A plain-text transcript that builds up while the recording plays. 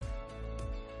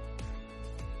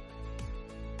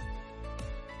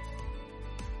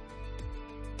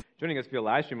joining us via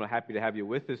live stream, we're happy to have you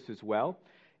with us as well.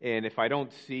 And if I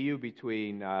don't see you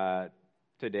between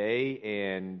today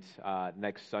and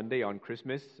next Sunday on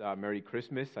Christmas, Merry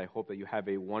Christmas. I hope that you have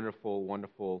a wonderful,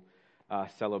 wonderful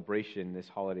celebration this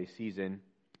holiday season.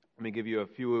 Let me give you a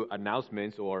few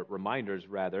announcements, or reminders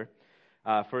rather.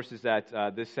 First is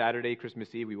that this Saturday, Christmas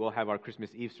Eve, we will have our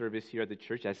Christmas Eve service here at the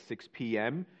church at 6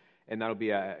 p.m., and that'll be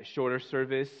a shorter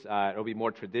service. It'll be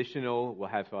more traditional. We'll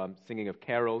have singing of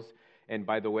carols. And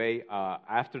by the way,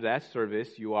 after that service,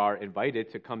 you are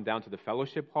invited to come down to the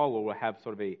fellowship hall, where we'll have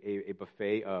sort of a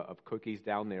buffet of cookies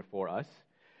down there for us.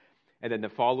 And then the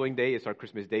following day is our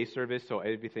Christmas Day service, so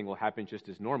everything will happen just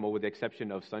as normal, with the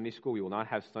exception of Sunday school. We will not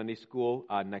have Sunday school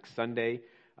next Sunday.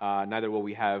 Neither will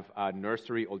we have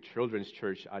nursery or children's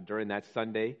church during that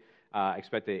Sunday.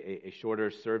 Expect a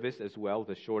shorter service as well,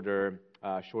 with a shorter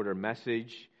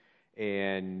message.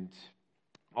 And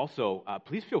also,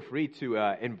 please feel free to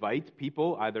invite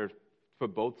people, either for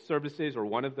both services or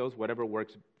one of those, whatever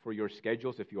works for your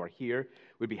schedules. If you are here,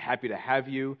 we'd be happy to have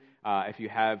you. If you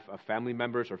have family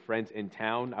members or friends in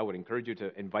town, I would encourage you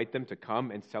to invite them to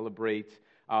come and celebrate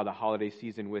the holiday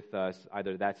season with us,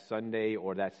 either that Sunday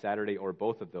or that Saturday, or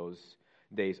both of those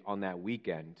days on that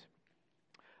weekend.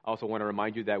 I also want to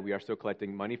remind you that we are still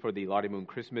collecting money for the Lottie Moon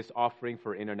Christmas offering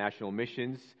for international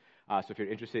missions. So if you're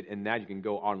interested in that, you can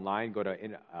go online, go to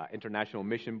International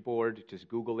Mission Board, just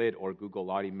Google it, or Google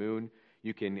Lottie Moon.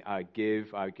 You can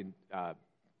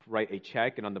write a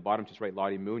check, and on the bottom just write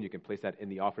Lottie Moon. You can place that in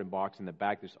the offering box in the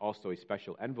back. There's also a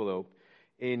special envelope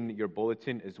in your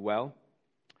bulletin as well.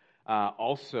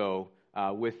 Since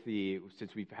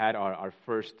we've had our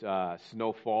first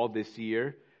snowfall this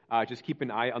year, just keep an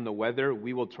eye on the weather.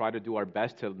 We will try to do our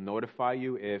best to notify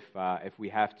you if we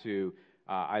have to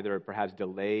either perhaps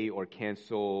delay or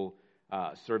cancel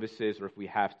services, or if we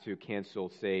have to cancel,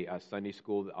 say, Sunday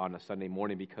school on a Sunday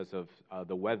morning because of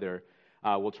the weather.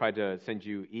 We'll try to send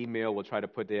you email. We'll try to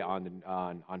put it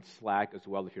on Slack as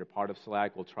well. If you're a part of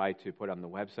Slack, we'll try to put it on the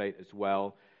website as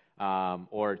well.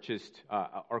 Or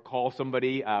call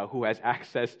somebody who has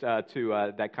access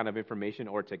to that kind of information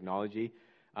or technology,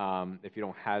 if you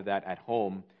don't have that at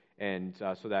home, and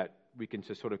so that we can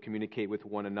just sort of communicate with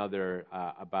one another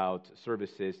about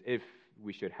services if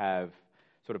we should have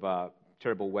sort of a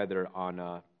terrible weather on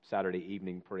a Saturday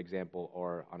evening, for example,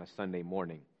 or on a Sunday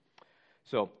morning.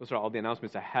 So those are all the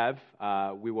announcements I have.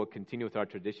 We will continue with our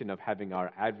tradition of having our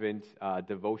Advent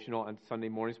devotional on Sunday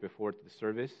mornings before the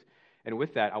service. And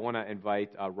with that, I want to invite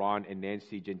Ron and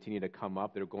Nancy Gentini to come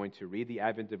up. They're going to read the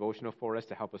Advent devotional for us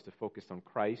to help us to focus on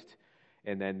Christ.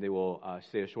 And then they will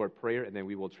say a short prayer, and then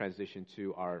we will transition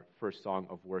to our first song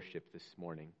of worship this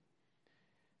morning.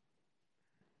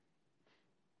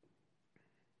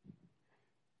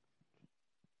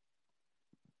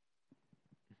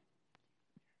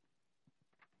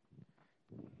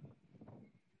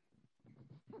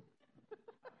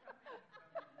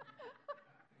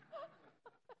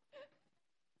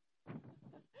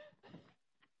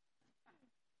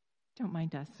 Don't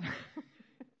mind us.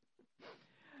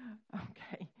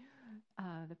 Okay.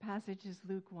 The passage is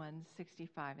Luke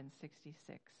 1:65 and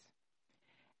 66.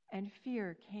 And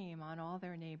fear came on all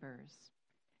their neighbors,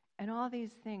 and all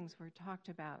these things were talked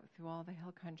about through all the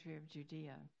hill country of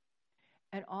Judea.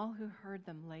 And all who heard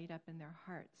them laid up in their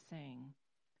hearts, saying,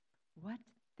 "What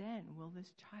then will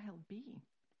this child be?"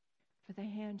 For the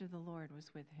hand of the Lord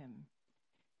was with him.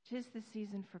 'Tis the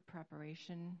season for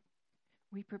preparation.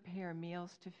 We prepare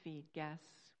meals to feed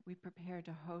guests. We prepare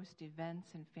to host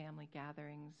events and family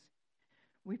gatherings.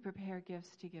 We prepare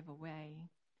gifts to give away.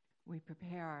 We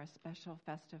prepare our special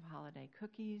festive holiday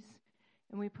cookies,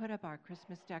 and we put up our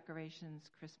Christmas decorations,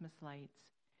 Christmas lights,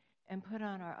 and put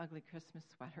on our ugly Christmas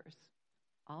sweaters,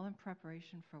 all in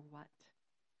preparation for what?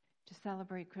 To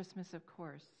celebrate Christmas, of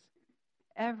course.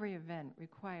 Every event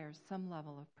requires some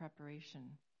level of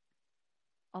preparation.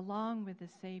 Along with the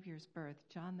Savior's birth,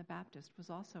 John the Baptist was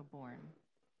also born.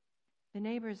 The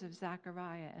neighbors of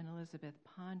Zachariah and Elizabeth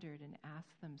pondered and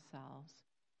asked themselves,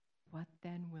 "What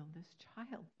then will this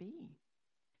child be?"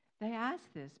 They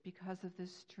asked this because of the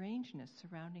strangeness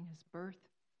surrounding his birth,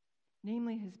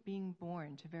 namely his being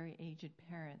born to very aged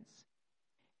parents,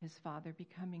 his father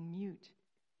becoming mute,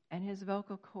 and his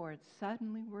vocal cords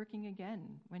suddenly working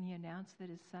again when he announced that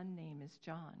his son's name is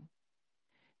John.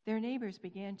 Their neighbors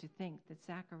began to think that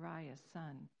Zachariah's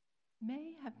son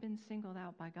may have been singled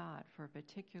out by God for a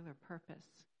particular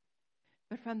purpose.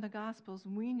 But from the Gospels,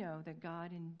 we know that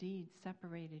God indeed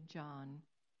separated John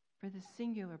for the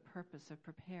singular purpose of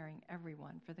preparing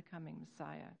everyone for the coming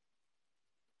Messiah.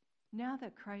 Now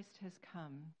that Christ has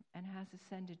come and has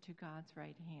ascended to God's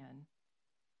right hand,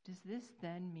 Does this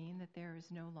then mean that there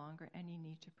is no longer any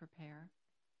need to prepare?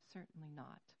 Certainly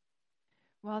not.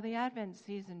 While the Advent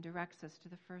season directs us to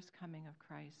the first coming of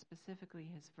Christ, specifically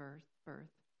his birth,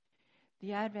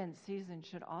 the Advent season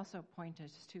should also point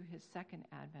us to his second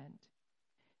advent.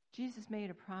 Jesus made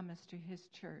a promise to his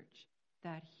church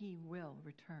that he will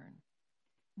return.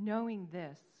 Knowing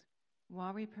this,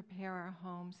 while we prepare our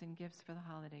homes and gifts for the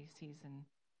holiday season,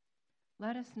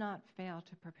 let us not fail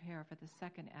to prepare for the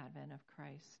second advent of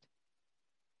Christ.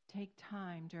 Take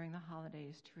time during the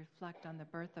holidays to reflect on the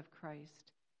birth of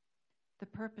Christ, the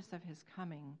purpose of his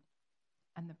coming,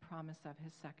 and the promise of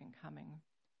his second coming.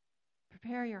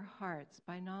 Prepare your hearts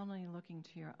by not only looking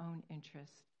to your own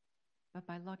interest, but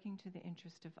by looking to the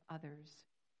interest of others.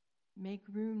 Make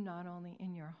room not only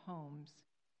in your homes,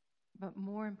 but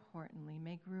more importantly,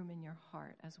 make room in your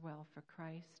heart as well for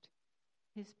Christ,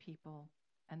 his people,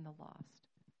 and the lost.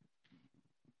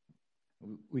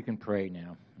 We can pray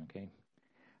now, okay?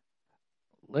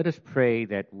 Let us pray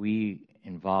that we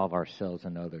involve ourselves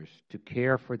and others to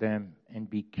care for them and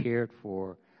be cared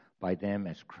for by them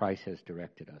as Christ has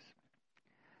directed us.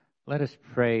 Let us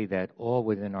pray that all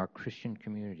within our Christian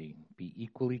community be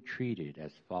equally treated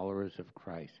as followers of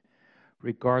Christ,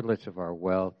 regardless of our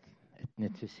wealth,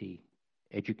 ethnicity,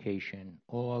 education,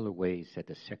 all the ways that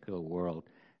the secular world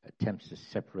attempts to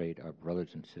separate our brothers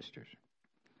and sisters.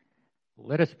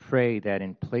 Let us pray that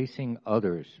in placing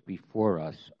others before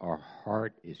us, our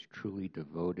heart is truly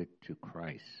devoted to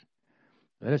Christ.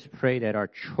 Let us pray that our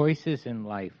choices in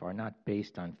life are not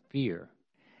based on fear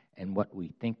and what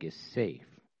we think is safe,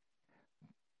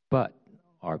 but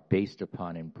are based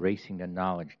upon embracing the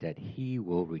knowledge that he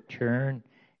will return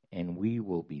and we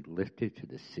will be lifted to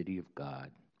the city of God.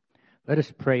 Let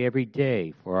us pray every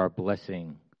day for our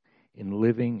blessing in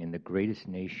living in the greatest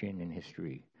nation in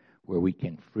history, where we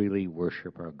can freely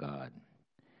worship our God.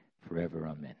 Forever,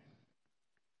 amen.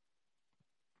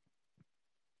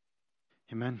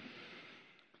 Amen.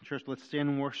 Church, let's stand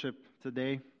and worship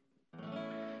today.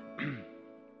 And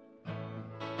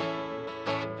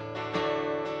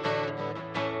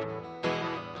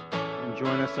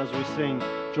join us as we sing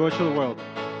Joy to the World.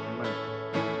 Amen.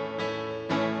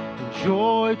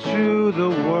 Joy to the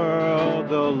world,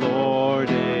 the Lord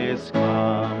is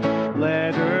come.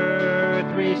 Let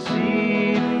earth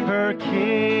receive her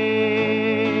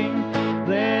King.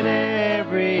 Let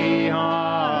every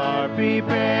heart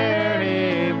prepare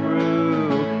him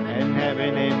room. And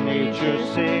heaven and nature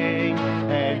sing.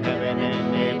 And heaven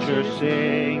and nature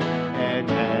sing. And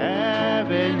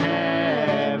heaven,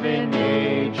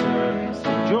 nature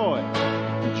sing. Joy.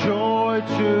 Joy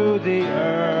to the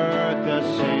earth, the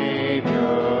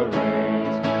Savior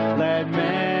reigns. Let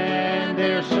men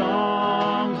their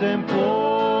songs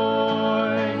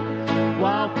employ,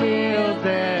 while fields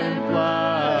and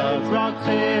floods, rocks,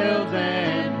 hills,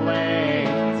 and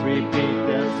plains repeat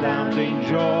the sounding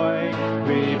joy,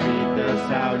 repeat the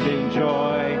sounding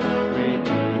joy,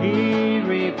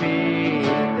 repeat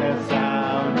the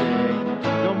sounding.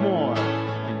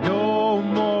 No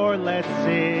more let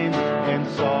sins and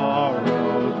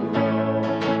sorrows grow,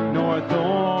 nor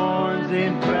thorns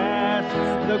infest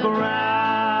the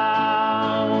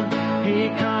ground. He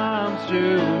comes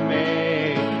to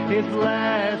make his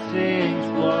blessings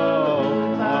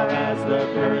flow, far as the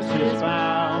curse is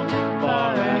found,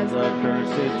 far as the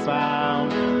curse is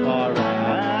found, far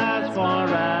as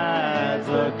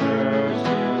the curse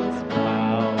is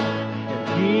found.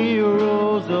 And he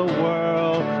rules the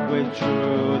world with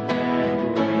truth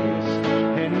and grace,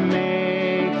 and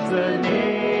makes the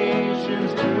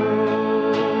nations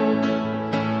prove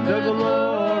the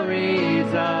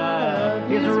glories of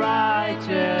his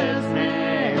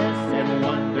righteousness, and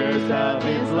wonders of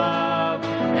his love,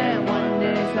 and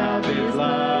wonders of his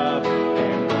love,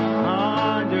 and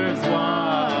wonders of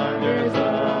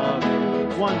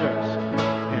his wonders,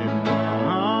 and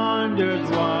wonders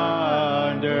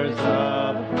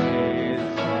of his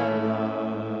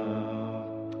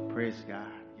love. Praise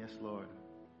God. Yes, Lord.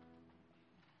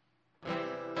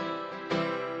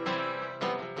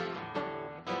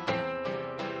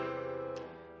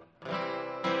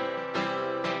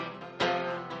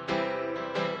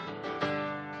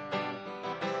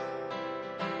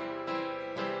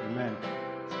 Amen.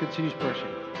 Let's continue pushing.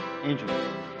 Angels.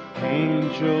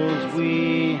 Angels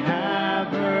we have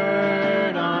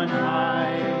heard on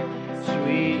high,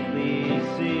 sweetly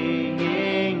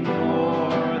singing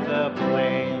o'er the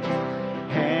plains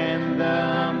and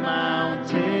the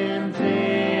mountains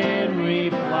in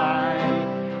reply,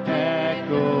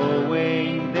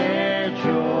 echoing their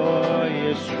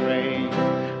joyous strain.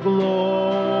 Glory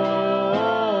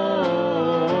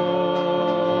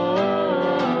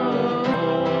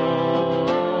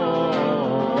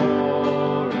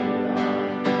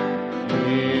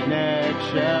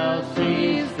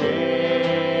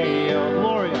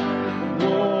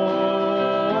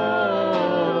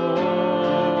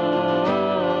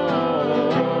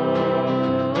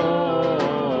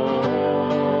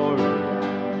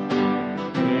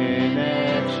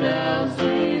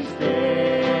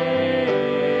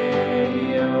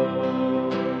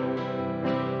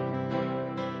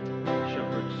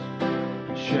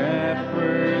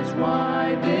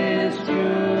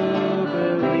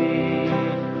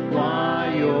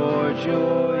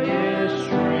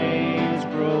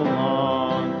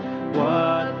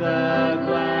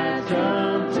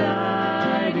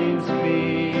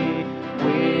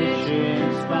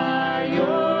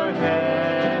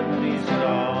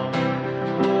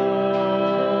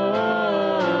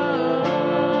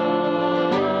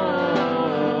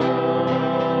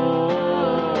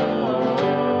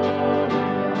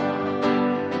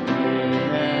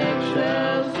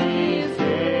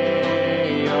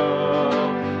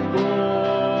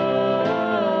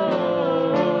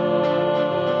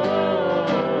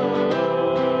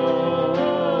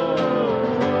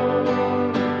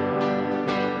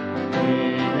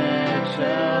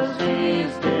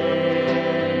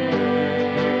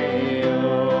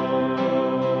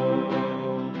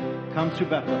to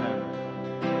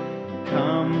Bethlehem.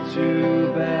 Come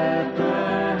to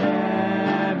Bethlehem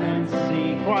and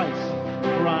see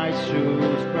Christ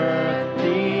whose birth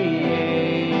the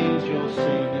angels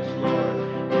sing. Yes,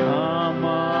 Lord. Come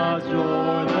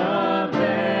adore the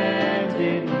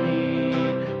bended knee,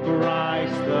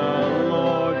 Christ the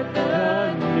Lord,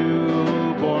 the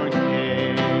newborn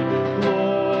King.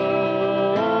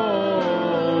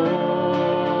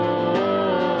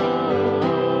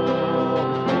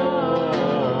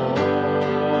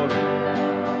 Lord,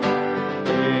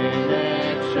 in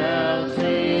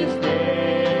excelsis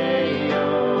Deo,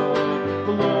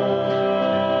 glory.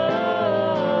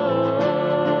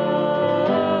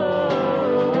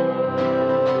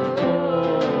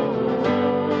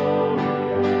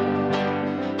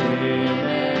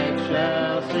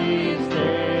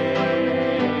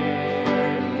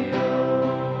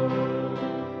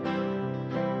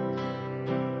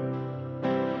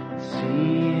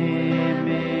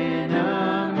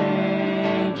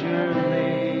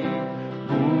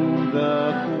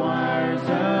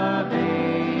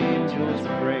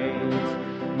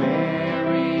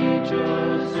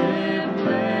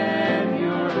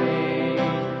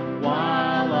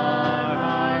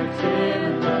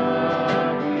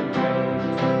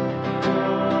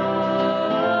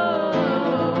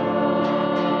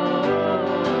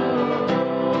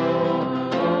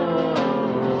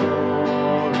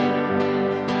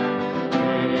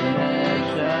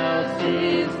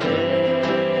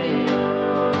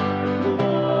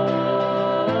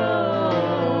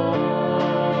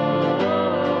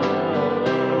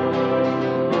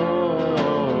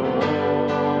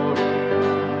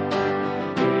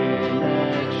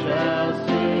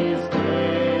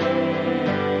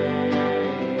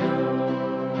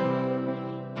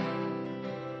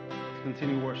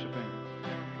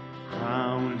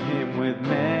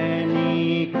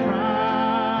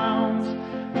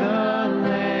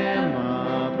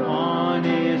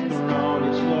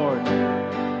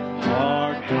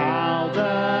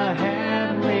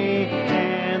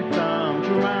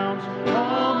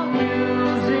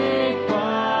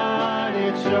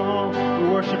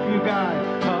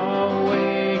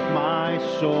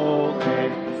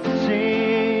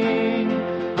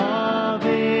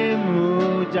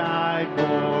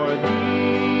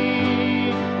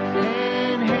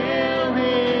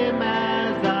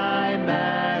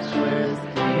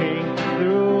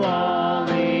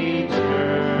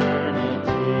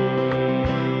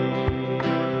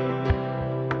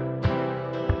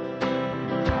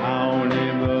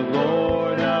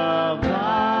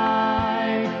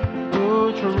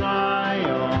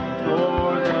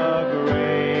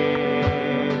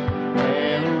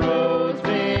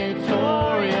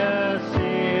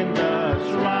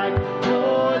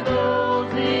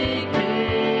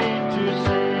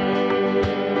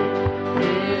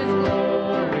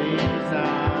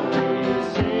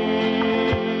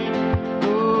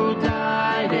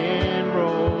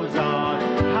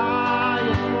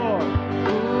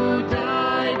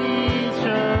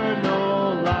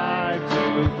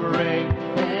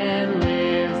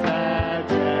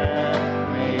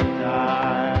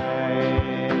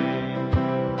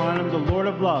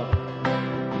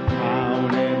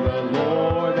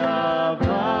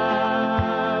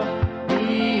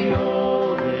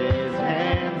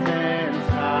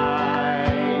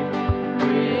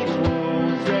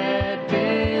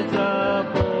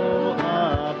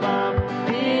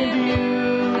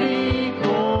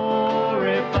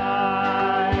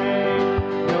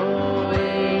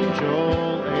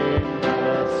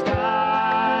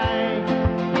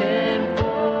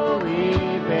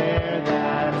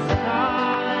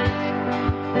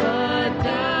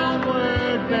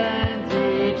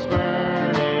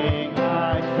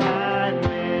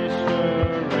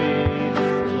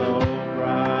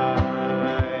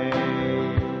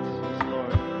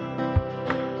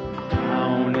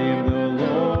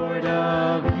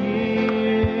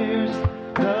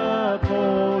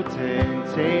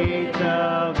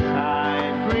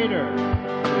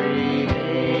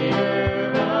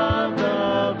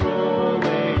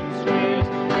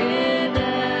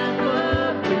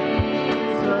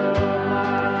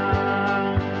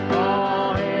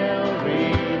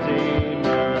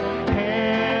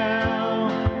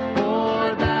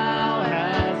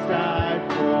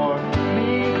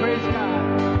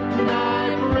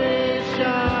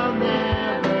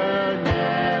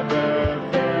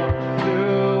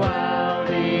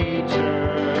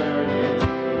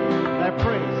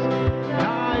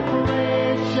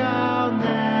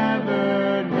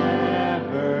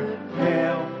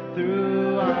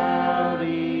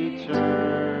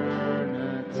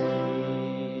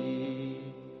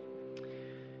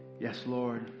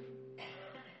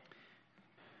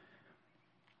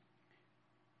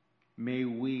 May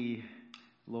we,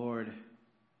 Lord,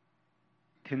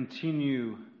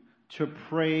 continue to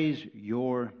praise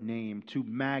your name, to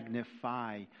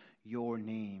magnify your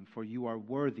name, for you are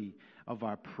worthy of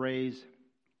our praise,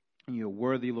 and you're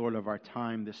worthy, Lord, of our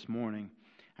time this morning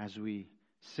as we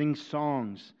sing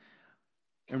songs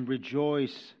and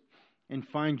rejoice and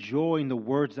find joy in the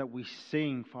words that we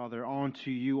sing, Father, onto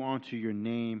you, onto your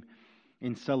name,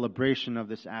 in celebration of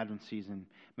this Advent season.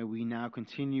 May we now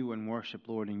continue and worship,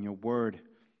 Lord, in your word.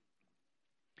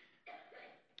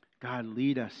 God,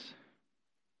 lead us.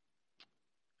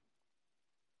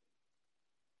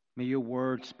 May your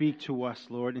word speak to us,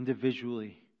 Lord,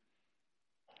 individually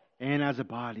and as a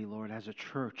body, Lord, as a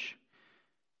church,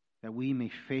 that we may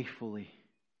faithfully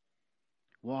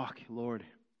walk, Lord,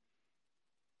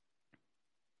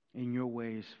 in your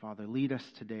ways, Father. Lead us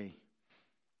today.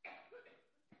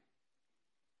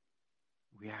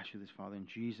 We ask you this, Father, in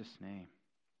Jesus' name.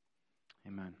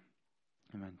 Amen.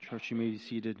 Amen. Church, you may be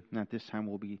seated. And at this time,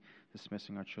 we'll be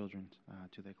dismissing our children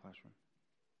to their classroom.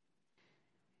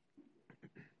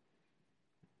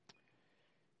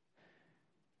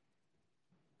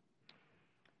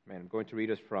 I'm going to read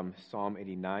us from Psalm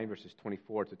 89, verses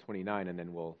 24 to 29, and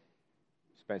then we'll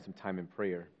spend some time in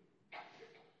prayer.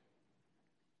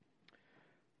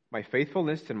 My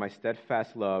faithfulness and my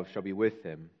steadfast love shall be with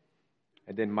him,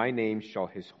 and in my name shall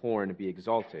his horn be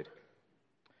exalted.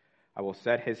 I will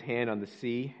set his hand on the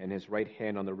sea and his right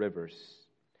hand on the rivers.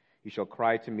 He shall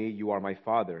cry to me, "You are my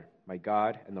Father, my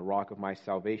God, and the rock of my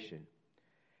salvation."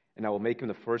 And I will make him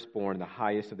the firstborn, the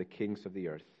highest of the kings of the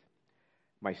earth.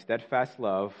 My steadfast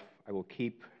love I will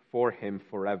keep for him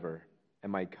forever,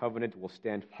 and my covenant will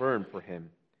stand firm for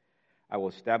him. I will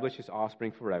establish his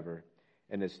offspring forever,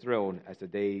 and his throne as the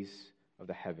days of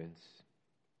the heavens.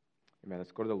 Amen.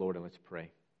 Let's go to the Lord and let's pray.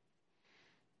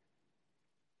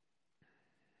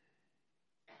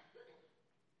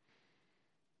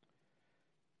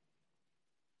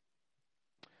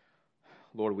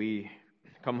 Lord, we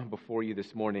come before you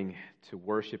this morning to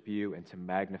worship you and to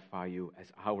magnify you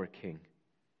as our King.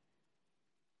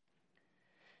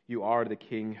 You are the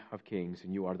King of kings,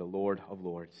 and you are the Lord of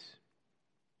lords.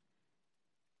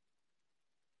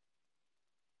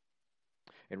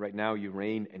 And right now you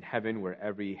reign in heaven where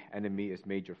every enemy is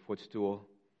made your footstool.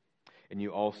 And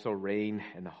you also reign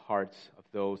in the hearts of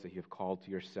those that you have called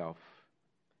to yourself.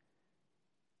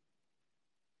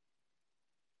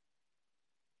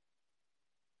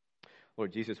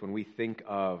 Lord Jesus, when we think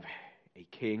of a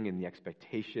king and the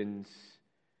expectations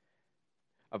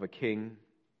of a king,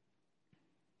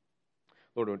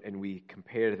 Lord, and we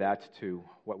compare that to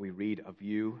what we read of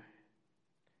you,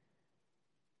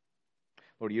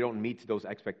 Lord, you don't meet those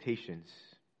expectations.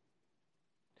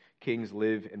 Kings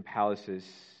live in palaces,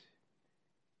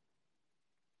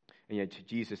 and yet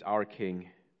Jesus, our King,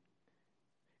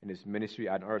 in his ministry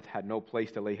on earth had no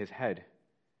place to lay his head.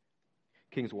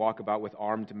 Kings walk about with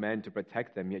armed men to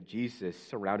protect them, yet Jesus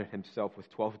surrounded himself with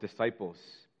 12 disciples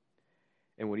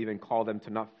and would even call them to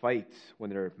not fight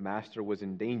when their master was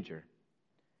in danger.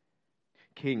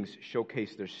 Kings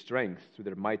showcase their strength through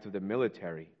their might of the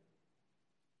military.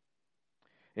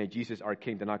 And Jesus, our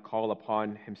King, did not call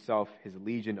upon himself his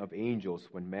legion of angels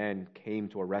when man came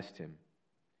to arrest him.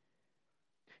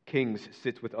 Kings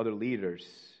sit with other leaders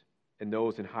and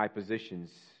those in high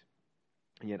positions,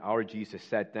 and yet our Jesus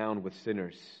sat down with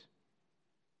sinners.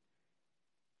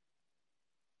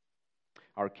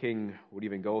 Our King would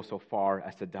even go so far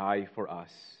as to die for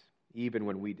us, even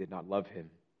when we did not love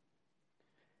him.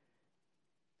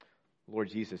 Lord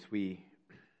Jesus, we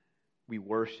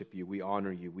worship you, we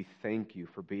honor you, we thank you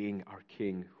for being our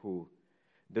King who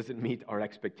doesn't meet our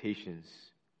expectations,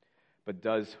 but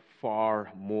does far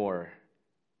more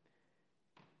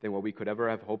than what we could ever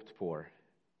have hoped for,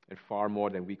 and far more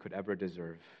than we could ever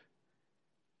deserve.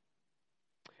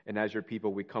 And as your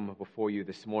people, we come before you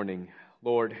this morning,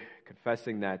 Lord,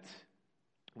 confessing that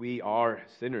we are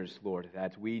sinners, Lord,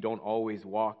 that we don't always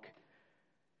walk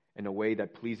in a way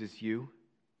that pleases you,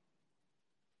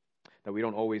 that we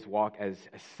don't always walk as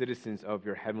citizens of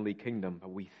your heavenly kingdom. But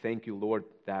we thank you, Lord,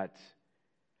 that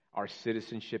our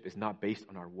citizenship is not based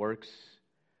on our works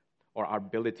or our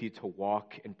ability to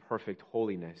walk in perfect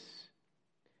holiness,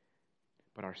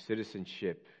 but our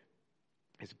citizenship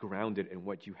is grounded in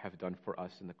what you have done for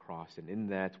us in the cross. And in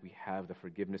that, we have the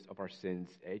forgiveness of our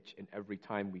sins each and every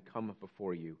time we come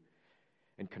before you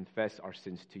and confess our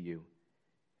sins to you.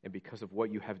 And because of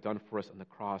what you have done for us on the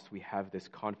cross, we have this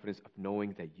confidence of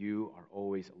knowing that you are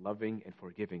always loving and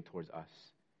forgiving towards us.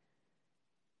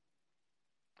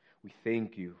 We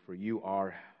thank you, for you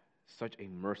are such a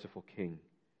merciful King.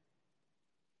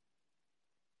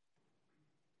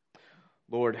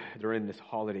 Lord, during this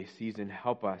holiday season,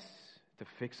 help us to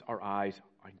fix our eyes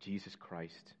on Jesus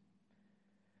Christ,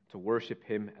 to worship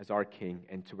him as our King,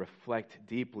 and to reflect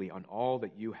deeply on all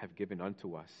that you have given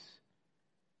unto us,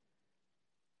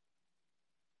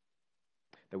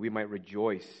 that we might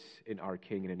rejoice in our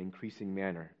King in an increasing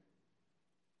manner.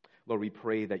 Lord, we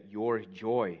pray that your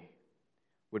joy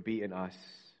would be in us,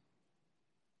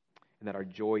 and that our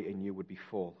joy in you would be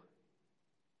full.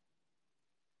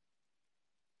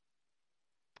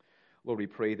 Lord, we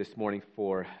pray this morning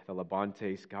for the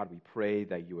Labantes. God, we pray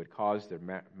that you would cause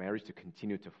their marriage to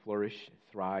continue to flourish and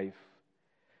thrive,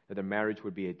 that their marriage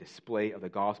would be a display of the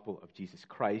gospel of Jesus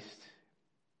Christ,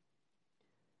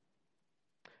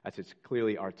 as it's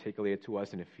clearly articulated to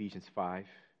us in Ephesians 5.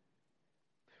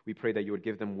 We pray that you would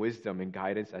give them wisdom and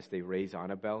guidance as they raise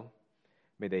Annabelle.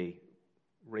 May they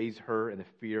raise her in the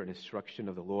fear and instruction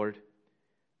of the Lord.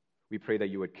 We pray that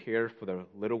you would care for the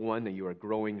little one that you are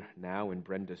growing now in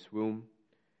Brenda's womb.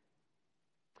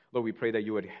 Lord, we pray that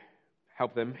you would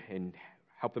help them and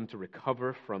help them to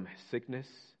recover from sickness.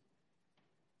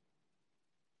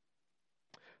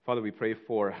 Father, we pray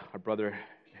for our brother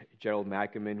Gerald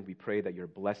Mackaman. We pray that your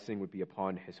blessing would be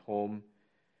upon his home,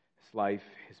 his life,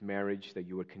 his marriage, that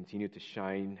you would continue to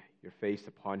shine your face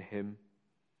upon him,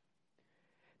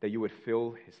 that you would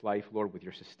fill his life, Lord, with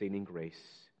your sustaining grace.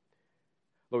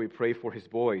 Lord, we pray for his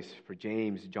boys, for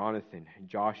James, Jonathan,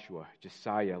 Joshua,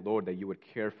 Josiah. Lord, that you would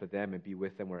care for them and be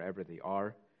with them wherever they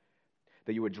are,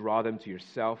 that you would draw them to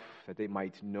yourself, that they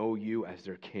might know you as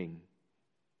their King.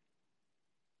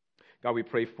 God, we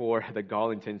pray for the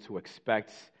Gollingtons who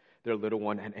expect their little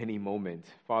one at any moment.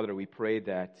 Father, we pray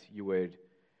that you would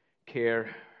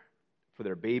care for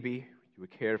their baby, you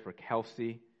would care for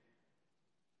Kelsey.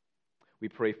 We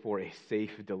pray for a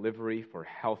safe delivery for a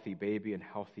healthy baby and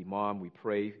healthy mom. We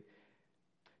pray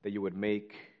that you would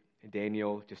make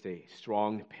Daniel just a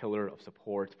strong pillar of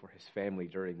support for his family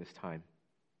during this time.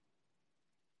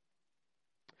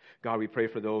 God, we pray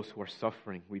for those who are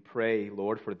suffering. We pray,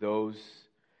 Lord, for those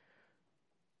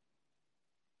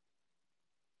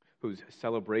whose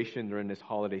celebration during this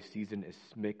holiday season is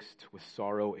mixed with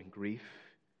sorrow and grief.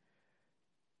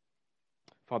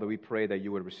 Father, we pray that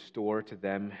you would restore to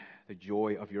them the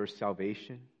joy of your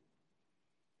salvation.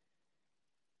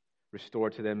 Restore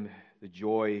to them the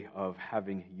joy of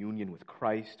having union with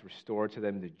Christ. Restore to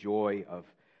them the joy of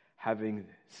having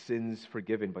sins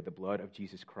forgiven by the blood of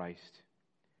Jesus Christ.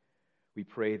 We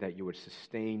pray that you would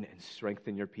sustain and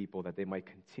strengthen your people, that they might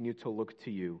continue to look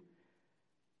to you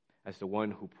as the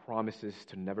one who promises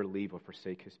to never leave or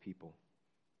forsake his people.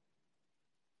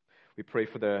 We pray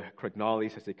for the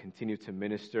Cragnalis as they continue to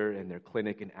minister in their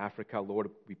clinic in Africa. Lord,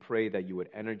 we pray that you would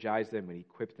energize them and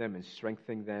equip them and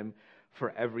strengthen them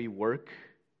for every work.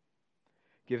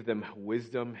 Give them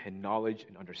wisdom and knowledge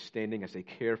and understanding as they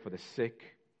care for the sick.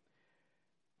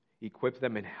 Equip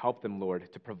them and help them, Lord,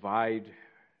 to provide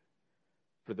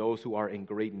for those who are in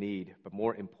great need. But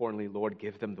more importantly, Lord,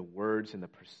 give them the words and the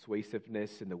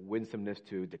persuasiveness and the winsomeness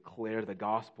to declare the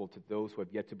gospel to those who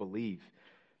have yet to believe,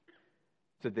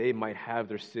 so they might have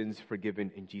their sins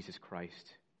forgiven in Jesus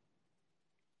Christ.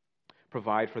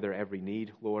 Provide for their every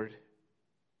need, Lord.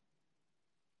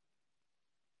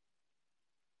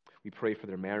 We pray for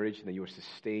their marriage and that you will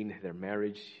sustain their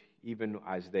marriage even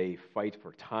as they fight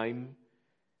for time,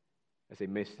 as they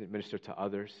minister to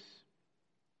others.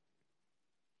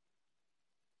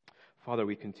 Father,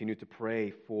 we continue to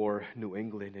pray for New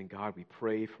England, and God, we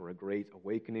pray for a great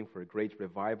awakening, for a great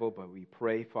revival, but we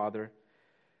pray, Father,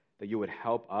 that you would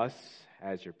help us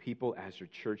as your people, as your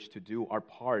church, to do our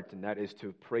part, and that is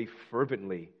to pray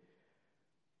fervently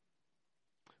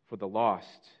for the lost.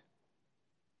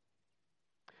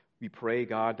 We pray,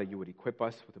 God, that you would equip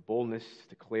us with the boldness to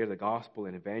declare the gospel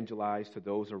and evangelize to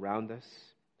those around us,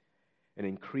 and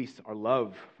increase our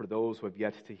love for those who have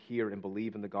yet to hear and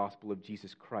believe in the gospel of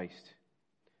Jesus Christ.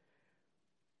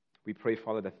 We pray,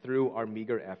 Father, that through our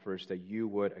meager efforts that you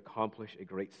would accomplish a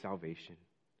great salvation.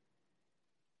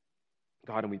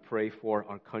 God, and we pray for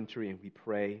our country, and we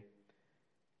pray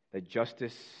that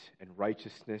justice and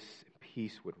righteousness and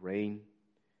peace would reign.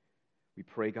 We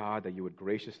pray, God, that you would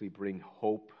graciously bring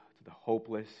hope to the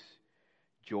hopeless,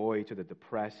 joy to the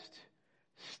depressed,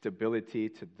 stability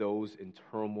to those in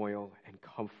turmoil, and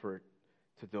comfort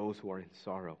to those who are in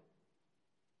sorrow.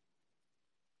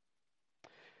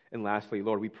 And lastly,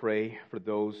 Lord, we pray for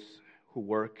those who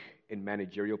work in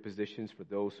managerial positions, for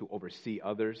those who oversee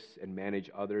others and manage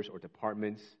others or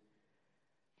departments.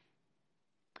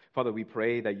 Father, we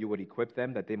pray that you would equip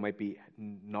them, that they might be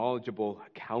knowledgeable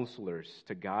counselors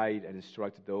to guide and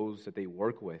instruct those that they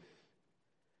work with.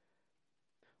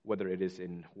 whether it is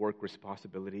in work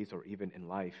responsibilities or even in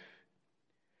life.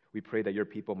 We pray that your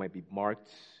people might be marked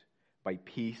by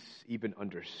peace, even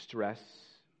under stress.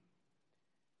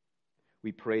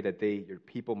 We pray that your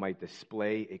people might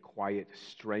display a quiet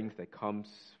strength that comes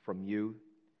from you,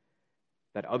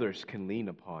 that others can lean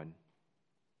upon.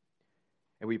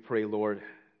 And we pray, Lord,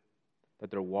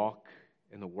 that their walk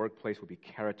in the workplace will be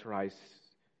characterized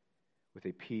with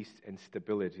a peace and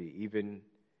stability, even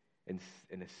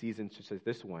in a season such as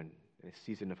this one, in a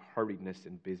season of hurriedness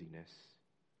and busyness.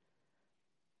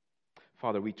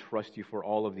 Father, we trust you for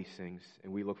all of these things,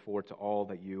 and we look forward to all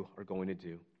that you are going to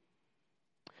do.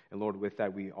 And Lord, with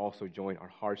that, we also join our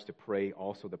hearts to pray,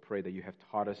 also the prayer that you have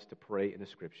taught us to pray in the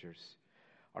Scriptures.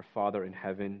 Our Father in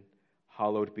heaven,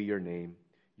 hallowed be your name.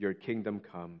 Your kingdom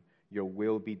come, your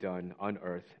will be done on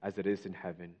earth as it is in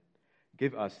heaven.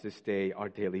 Give us this day our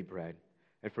daily bread,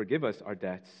 and forgive us our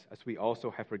debts as we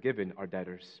also have forgiven our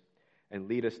debtors. And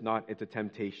lead us not into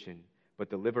temptation,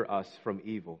 but deliver us from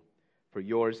evil. For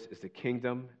yours is the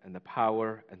kingdom and the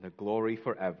power and the glory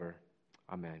forever.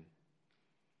 Amen.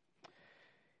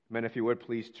 Men, if you would,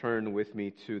 please turn with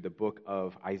me to the book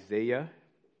of Isaiah.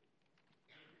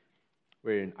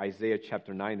 We're in Isaiah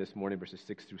chapter 9 this morning, verses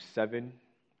 6 through 7.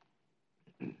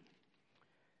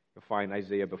 You'll find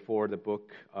Isaiah before the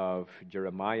book of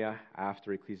Jeremiah,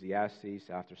 after Ecclesiastes,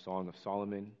 after Song of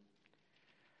Solomon.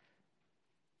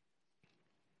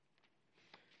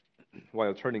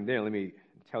 While turning there, let me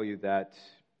tell you that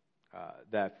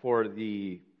for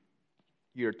the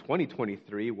year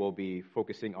 2023, we'll be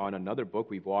focusing on another book.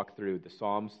 We've walked through the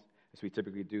Psalms, as we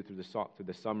typically do through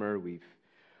the summer. We've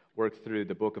worked through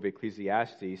the book of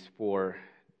Ecclesiastes. For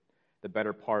the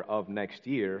better part of next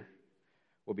year,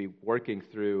 we'll be working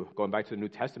through, going back to the New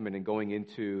Testament and going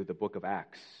into the book of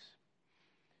Acts.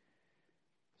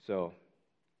 So,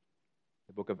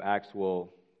 the book of Acts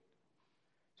will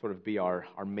sort of be our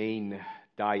main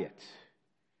diet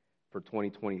for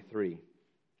 2023.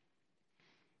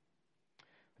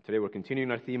 Today we're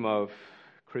continuing our theme of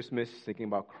Christmas, thinking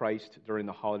about Christ during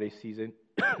the holiday season.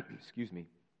 Excuse me.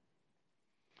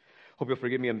 Hope you'll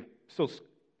forgive me. I'm still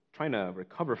trying to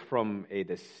recover from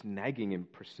this nagging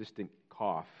and persistent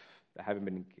cough that I haven't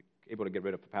been able to get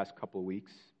rid of the past couple of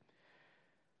weeks.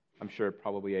 I'm sure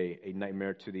probably a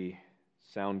nightmare to the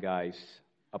sound guys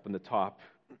up in the top.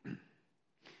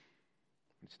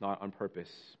 It's not on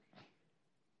purpose.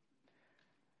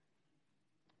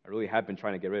 I really have been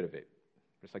trying to get rid of it.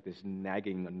 It's like this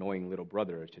nagging, annoying little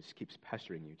brother. It just keeps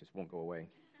pestering you. It just won't go away.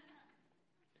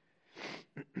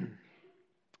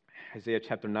 Isaiah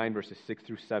chapter 9, verses 6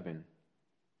 through 7.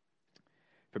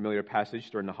 Familiar passage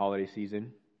during the holiday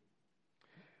season.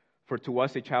 For to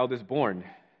us a child is born,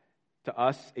 to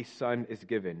us a son is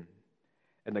given,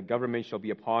 and the government shall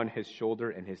be upon his shoulder,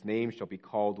 and his name shall be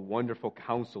called Wonderful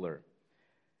Counselor,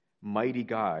 Mighty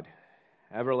God,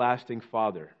 Everlasting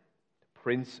Father,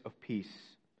 Prince of Peace.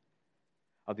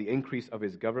 Of the increase of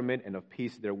his government and of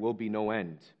peace there will be no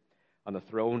end, on the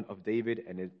throne of David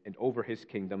and over his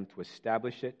kingdom, to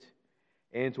establish it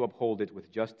and to uphold it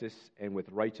with justice and with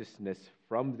righteousness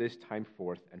from this time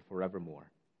forth and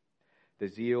forevermore. The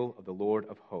zeal of the Lord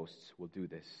of hosts will do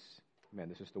this. Amen.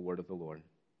 This is the word of the Lord.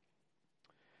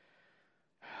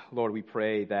 Lord, we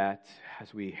pray that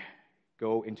as we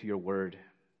go into your word,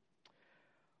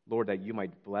 Lord, that you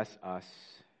might bless us,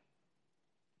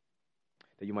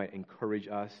 that you might encourage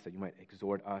us, that you might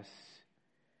exhort us.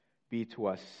 Be to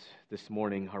us this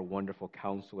morning our wonderful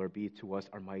counselor. Be to us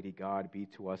our mighty God. Be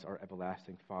to us our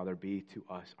everlasting Father. Be to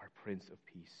us our Prince of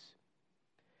Peace.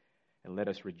 And let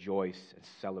us rejoice and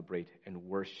celebrate and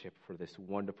worship for this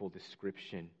wonderful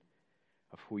description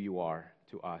of who you are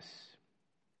to us.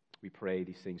 We pray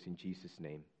these things in Jesus'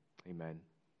 name. Amen.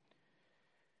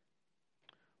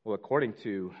 Well, according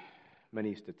to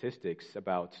many statistics,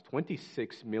 about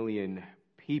 26 million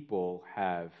people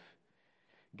have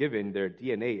given their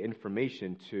DNA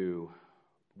information to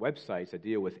websites that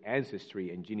deal with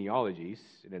ancestry and genealogies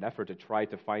in an effort to try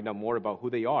to find out more about who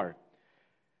they are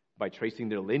by tracing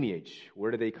their lineage.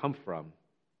 Where do they come from?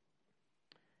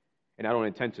 And I don't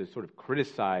intend to sort of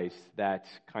criticize that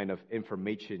kind of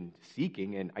information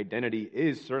seeking, and identity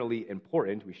is certainly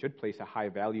important. We should place a high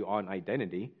value on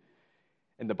identity.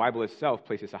 And the Bible itself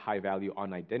places a high value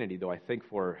on identity, though I think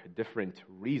for different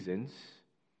reasons.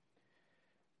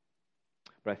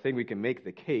 But I think we can make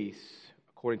the case,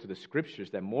 according to the Scriptures,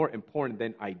 that more important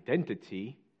than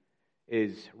identity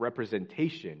is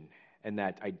representation, and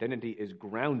that identity is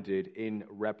grounded in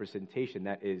representation.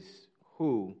 That is,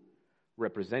 who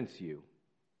represents you.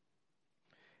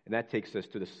 And that takes us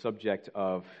to the subject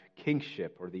of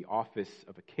kingship, or the office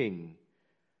of a king,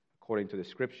 according to the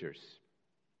Scriptures.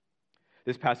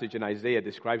 This passage in Isaiah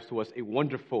describes to us a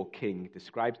wonderful king,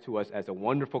 describes to us as a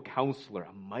wonderful counselor,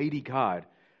 a mighty God,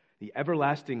 the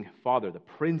everlasting Father, the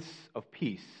Prince of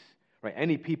Peace. Right?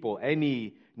 Any people,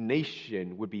 any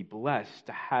nation would be blessed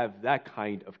to have that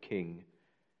kind of king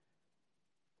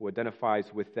who identifies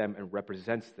with them and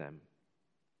represents them.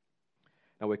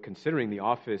 Now, when considering the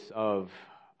office of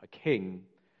a king,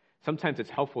 sometimes it's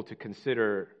helpful to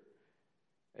consider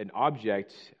an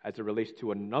object as it relates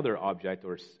to another object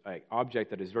or an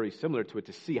object that is very similar to it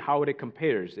to see how it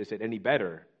compares. Is it any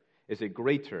better? Is it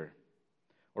greater?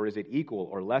 Or is it equal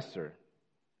or lesser?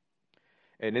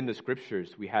 And in the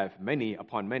scriptures, we have many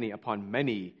upon many upon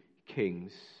many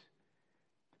kings.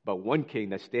 But one king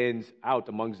that stands out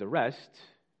amongst the rest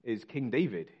is King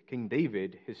David. King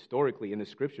David, historically in the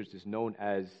scriptures, is known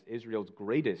as Israel's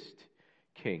greatest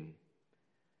king.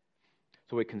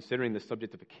 So we're considering the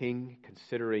subject of a king,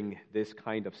 considering this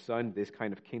kind of son, this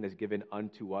kind of king that's given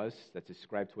unto us, that's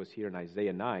described to us here in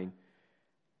Isaiah 9.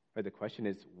 Right, the question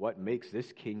is, what makes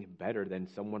this king better than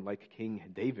someone like King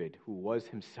David, who was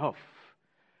himself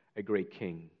a great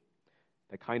king?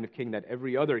 The kind of king that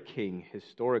every other king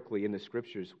historically in the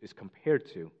scriptures is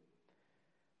compared to.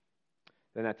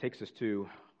 Then that takes us to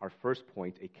our first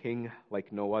point, a king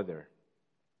like no other.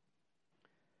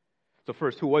 So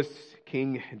first, who was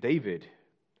King David?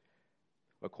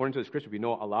 According to the scripture, we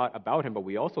know a lot about him, but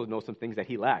we also know some things that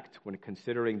he lacked when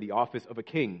considering the office of a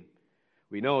king.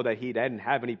 We know that he didn't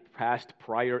have any past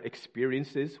prior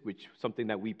experiences, which is something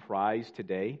that we prize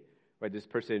today. Right? This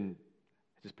person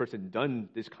done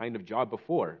this kind of job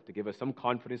before to give us some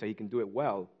confidence that he can do it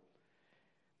well.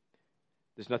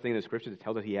 There's nothing in the scripture that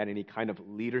tells us he had any kind of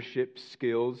leadership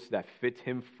skills that fit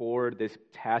him for this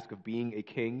task of being a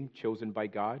king chosen by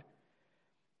God.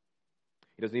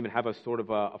 He doesn't even have a sort of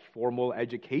a formal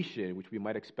education, which we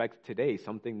might expect today,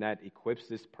 something that equips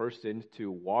this person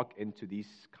to walk into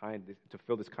to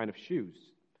fill this kind of shoes.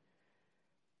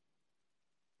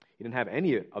 He didn't have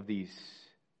any of these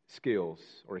skills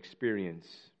or experience.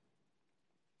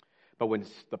 But when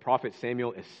the prophet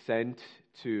Samuel is sent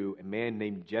to a man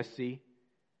named Jesse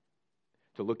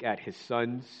to look at his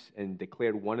sons and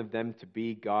declared one of them to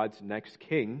be God's next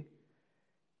king,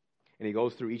 and he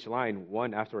goes through each line,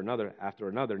 one after another,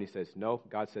 and he says, no,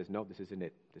 God says, no, this isn't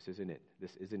it, this isn't it,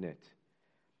 this isn't it.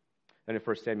 Then in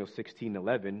 1 Samuel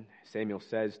 16:11, Samuel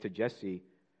says to Jesse,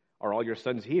 are all your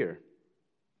sons here?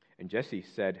 And Jesse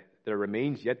said, there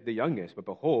remains yet the youngest, but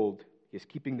behold, he is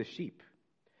keeping the sheep.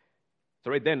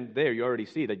 So right then, there, you already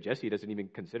see that Jesse doesn't even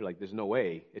consider, there's no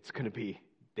way it's going to be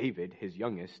David, his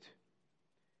youngest.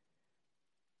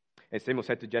 And Samuel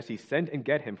said to Jesse, send and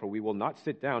get him, for we will not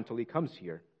sit down till he comes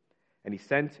here. And he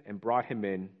sent and brought him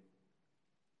in.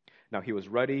 Now he was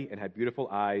ruddy and had beautiful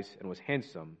eyes and was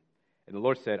handsome. And the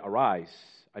Lord said, arise,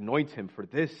 anoint him, for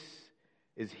this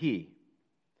is he.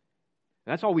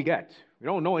 And that's all we get. We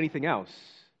don't know anything else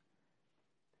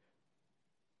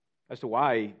as to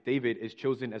why David is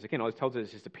chosen as a king. All it tells us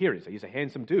is his appearance. He's a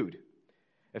handsome dude.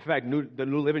 In fact, the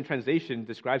New Living Translation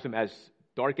describes him as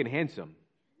dark and handsome.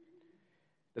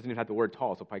 Doesn't even have the word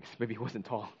tall, so maybe he wasn't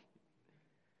tall.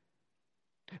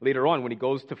 Later on, when he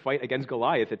goes to fight against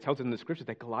Goliath, it tells us in the scriptures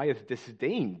that Goliath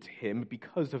disdained him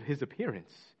because of his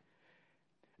appearance.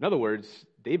 In other words,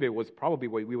 David was probably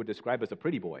what we would describe as a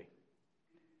pretty boy.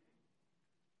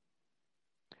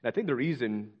 And I think the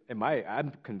reason,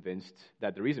 I'm convinced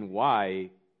that the reason why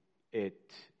it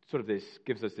sort of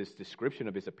gives us this description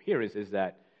of his appearance is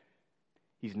that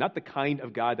he's not the kind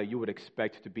of guy that you would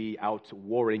expect to be out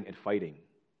warring and fighting.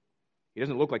 He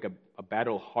doesn't look like a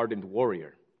battle-hardened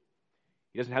warrior.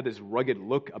 He doesn't have this rugged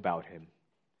look about him.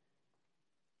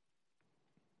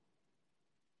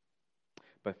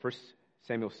 But 1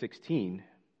 Samuel 16,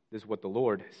 this is what the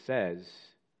Lord says.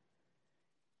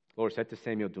 The Lord said to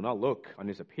Samuel, do not look on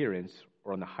his appearance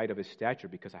or on the height of his stature,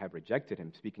 because I have rejected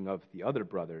him, speaking of the other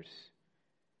brothers.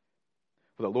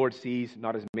 For the Lord sees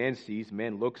not as man sees.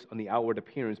 Man looks on the outward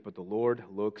appearance, but the Lord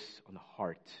looks on the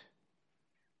heart.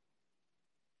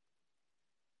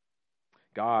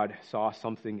 God saw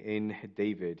something in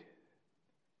David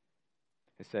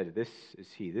and said, this is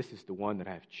he. This is the one that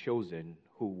I have chosen,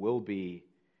 who will be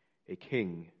a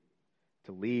king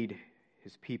to lead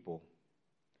his people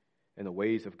in the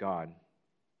ways of God.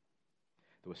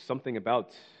 There was something about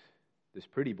this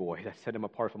pretty boy that set him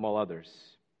apart from all others.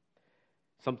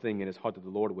 Something in his heart that the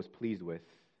Lord was pleased with.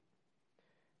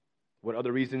 What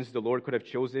other reasons the Lord could have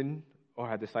chosen or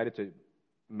had decided to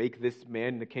make this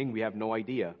man the king, we have no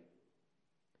idea.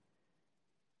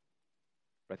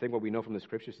 But I think what we know from the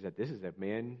scriptures is that this is a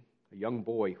man, a young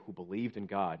boy who believed in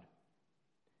God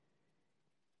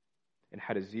and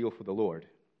had a zeal for the Lord.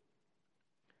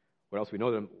 What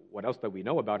else that we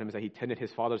know about him is that he tended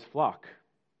his father's flock.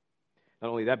 Not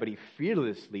only that, but he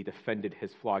fearlessly defended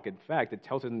his flock. In fact, it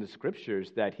tells us in the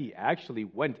scriptures that he actually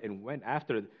went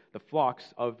after the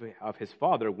flocks of his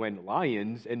father when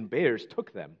lions and bears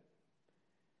took them.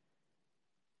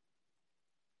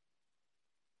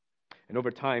 And over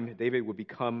time, David would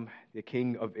become the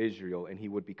king of Israel, and he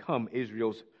would become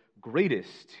Israel's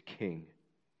greatest king.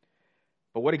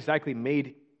 But what exactly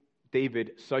made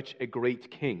David such a great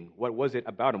king? What was it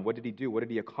about him? What did he do? What did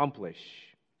he accomplish?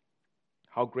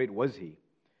 How great was he?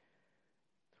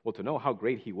 Well, to know how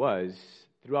great he was,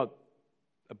 throughout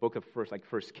a book of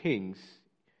First Kings,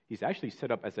 he's actually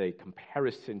set up as a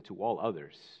comparison to all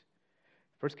others.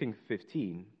 1 Kings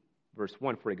 15, verse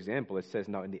 1, for example, it says,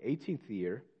 "Now in the 18th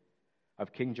year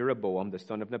of King Jeroboam, the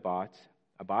son of Nebat,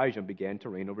 Abijam began to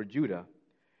reign over Judah.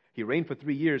 He reigned for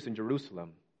 3 years in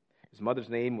Jerusalem. His mother's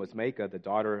name was Maacah, the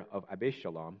daughter of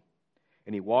Abishalom,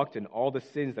 and he walked in all the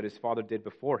sins that his father did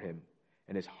before him,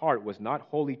 and his heart was not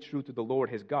wholly true to the Lord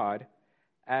his God,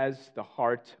 as the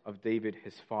heart of David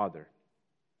his father."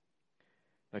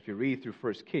 Now, if you read through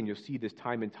 1 King, you'll see this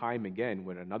time and time again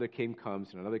when another king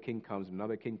comes, and another king comes, and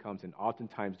another king comes, and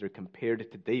oftentimes they're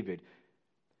compared to David.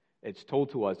 It's told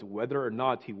to us whether or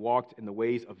not he walked in the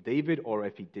ways of David or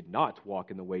if he did not walk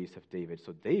in the ways of David.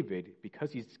 So David,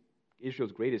 because he's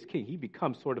Israel's greatest king, he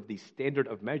becomes sort of the standard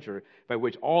of measure by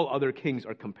which all other kings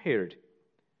are compared.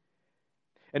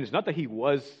 And it's not that he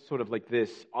was sort of like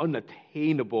this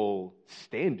unattainable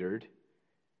standard,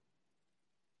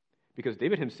 because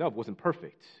David himself wasn't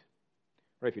perfect.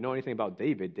 Right? If you know anything about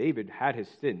David, David had his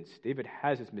sins. David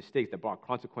has his mistakes that brought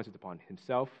consequences upon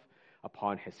himself,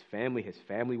 upon his family. His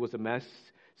family was a mess.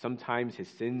 Sometimes his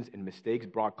sins and mistakes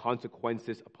brought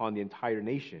consequences upon the entire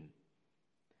nation.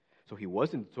 So he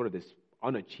wasn't sort of this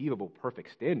unachievable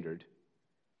perfect standard.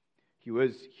 He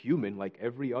was human like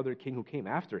every other king who came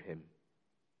after him.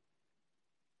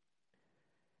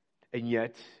 And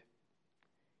yet,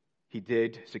 he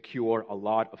did secure a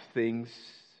lot of things,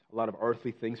 a lot of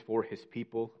earthly things for his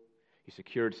people. He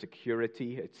secured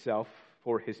security itself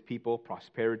for his people,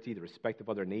 prosperity, the respect of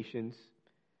other nations.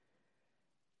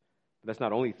 But that's not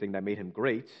the only thing that made him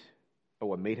great, but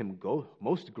what made him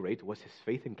most great was his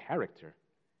faith and character.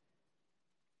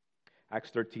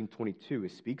 Acts 13:22,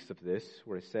 it speaks of this,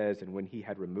 where it says, "And when he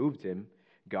had removed him,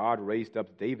 God raised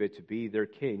up David to be their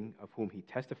king, of whom he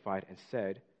testified and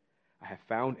said, I have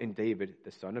found in David,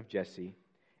 the son of Jesse,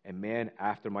 a man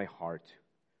after my heart,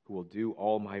 who will do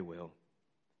all my will."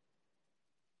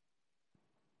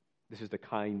 This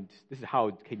is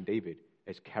how King David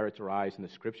is characterized in the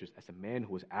scriptures, as a man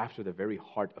who was after the very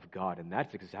heart of God, and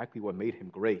that's exactly what made him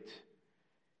great.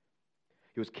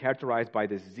 He was characterized by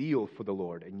this zeal for the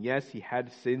Lord, and yes, he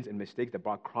had sins and mistakes that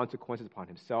brought consequences upon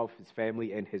himself, his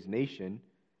family, and his nation.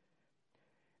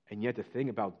 And yet the thing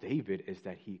about David is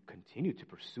that he continued to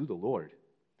pursue the Lord.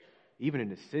 Even in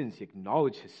his sins, he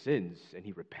acknowledged his sins, and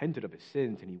he repented of his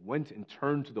sins, and he went and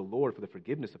turned to the Lord for the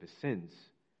forgiveness of his sins,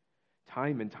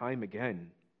 time and time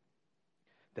again.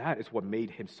 That is what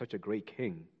made him such a great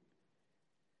king.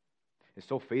 And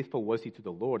so faithful was he to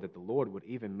the Lord that the Lord would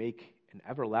even make an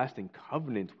everlasting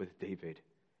covenant with David,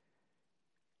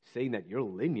 saying that your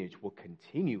lineage will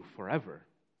continue forever.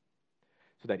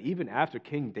 So that even after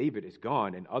King David is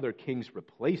gone and other kings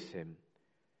replace him,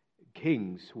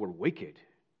 kings who are wicked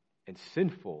and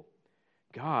sinful,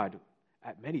 God,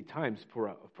 at many times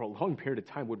for a long period of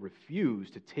time, would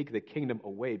refuse to take the kingdom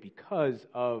away because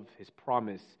of his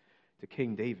promise to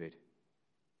King David.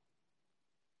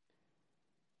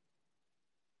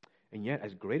 And yet,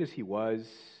 as great as he was,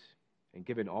 and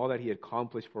given all that he had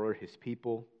accomplished for his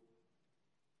people,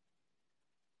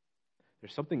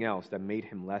 there's something else that made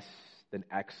him less than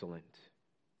excellent.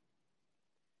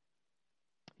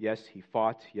 Yes, he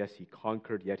fought. Yes, he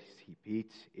conquered. Yes, he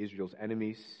beat Israel's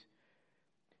enemies.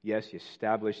 Yes, he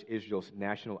established Israel's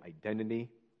national identity.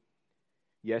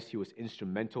 Yes, he was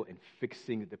instrumental in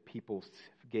fixing the people's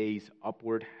gaze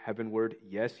upward, heavenward.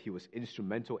 Yes, he was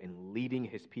instrumental in leading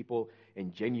his people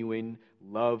in genuine,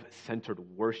 love-centered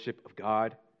worship of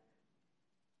God.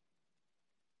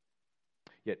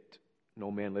 Yet,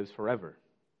 no man lives forever.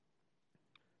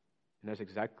 And that's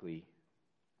exactly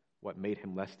what made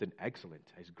him less than excellent.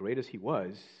 As great as he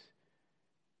was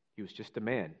just a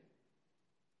man.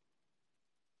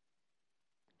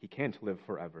 He can't live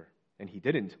forever, and he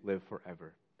didn't live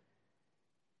forever.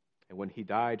 And when he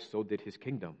died, so did his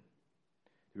kingdom.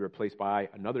 He was replaced by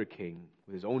another king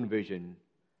with his own vision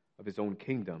of his own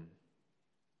kingdom.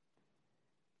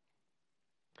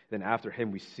 Then after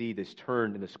him, we see this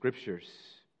turn in the scriptures.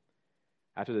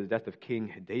 After the death of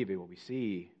King David, what we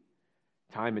see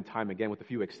time and time again, with a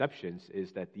few exceptions,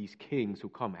 is that these kings who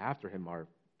come after him are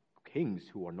kings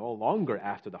who are no longer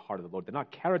after the heart of the Lord. They're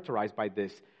not characterized by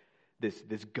this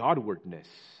Godwardness,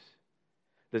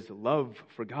 this love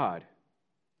for God.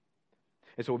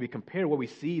 And so when we compare what we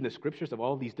see in the scriptures of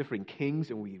all these different kings,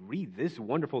 and we read this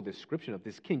wonderful description of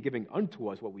this king giving unto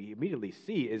us, what we immediately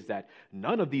see is that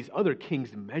none of these other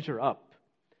kings measure up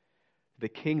to the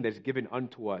king that's given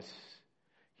unto us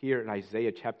here in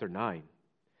Isaiah chapter 9.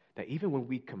 That even when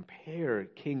we compare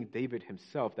King David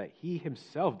himself, that he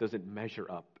himself doesn't measure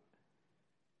up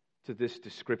to this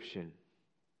description.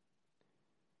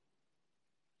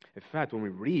 In fact, when we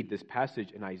read this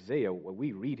passage in Isaiah, what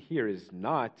we read here is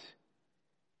not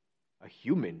a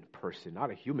human person, not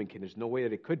a human king. There's no way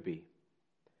that it could be.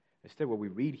 Instead, what we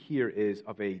read here is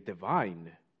of a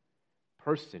divine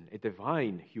person, a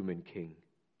divine human king.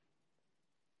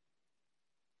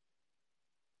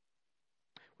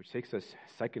 Which takes us,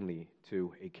 secondly,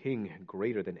 to a king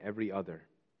greater than every other.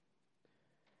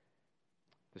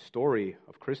 The story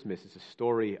of Christmas is a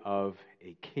story of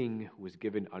a king who was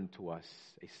given unto us,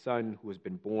 a son who has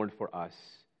been born for us,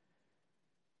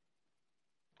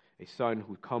 a son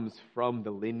who comes from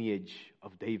the lineage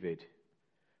of David,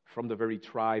 from the very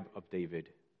tribe of David,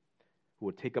 who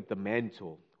will take up the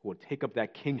mantle, who will take up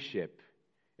that kingship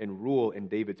and rule in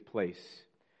David's place.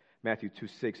 Matthew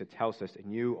 2:6, it tells us,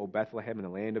 "And you, O Bethlehem, in the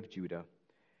land of Judah,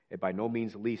 and by no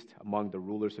means least among the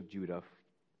rulers of Judah,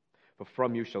 for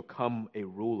from you shall come a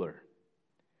ruler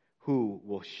who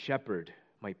will shepherd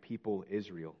my people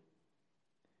Israel."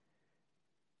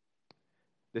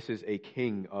 This is a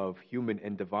king of human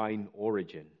and divine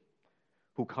origin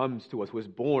who comes to us, who is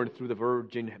born through the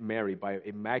Virgin Mary by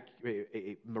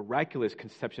a miraculous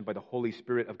conception by the Holy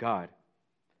Spirit of God.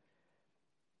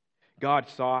 God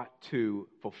sought to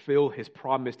fulfill his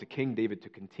promise to King David to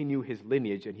continue his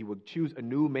lineage, and he would choose a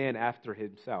new man after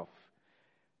himself.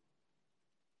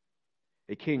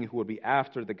 A king who would be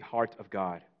after the heart of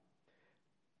God.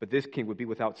 But this king would be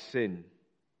without sin.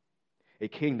 A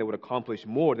king that would accomplish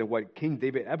more than what King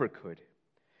David ever could.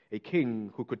 A king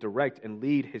who could direct and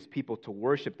lead his people to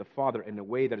worship the Father in a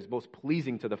way that is most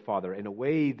pleasing to the Father, in a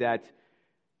way that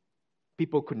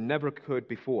people never could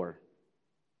before.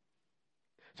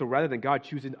 So rather than God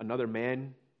choosing another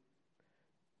man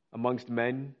amongst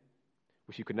men,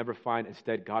 which you could never find,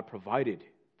 instead God provided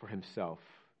for himself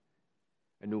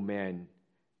a new man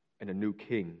and a new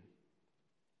king.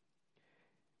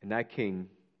 And that king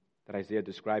that Isaiah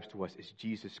describes to us is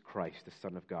Jesus Christ, the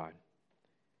Son of God.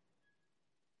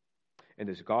 And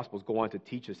his Gospels go on to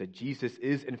teach us that Jesus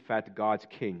is in fact God's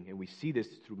king. And we see this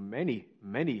through many,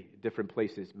 many different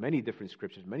places, many different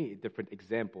scriptures, many different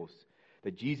examples,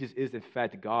 that Jesus is in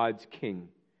fact God's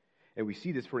king. And we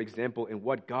see this, for example, in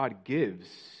what God gives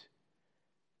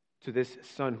to this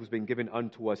Son who's been given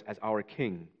unto us as our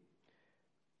king.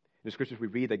 In the scriptures we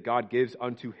read that God gives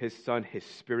unto his Son his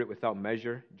Spirit without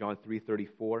measure, John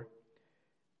 3:34.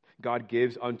 God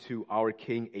gives unto our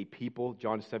King a people,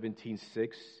 John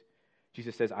 17:6.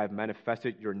 Jesus says, "I have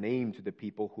manifested your name to the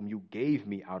people whom you gave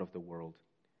me out of the world.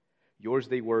 Yours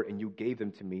they were, and you gave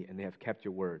them to me, and they have kept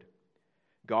your word."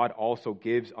 God also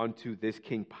gives unto this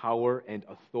king power and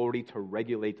authority to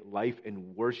regulate life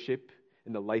and worship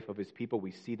in the life of his people.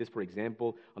 We see this, for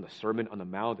example, on the Sermon on the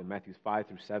Mount in Matthew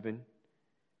 5-7.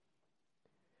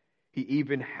 He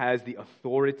even has the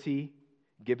authority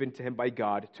given to him by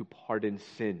God to pardon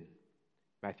sin.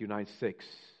 Matthew 9:6,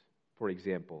 for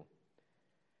example.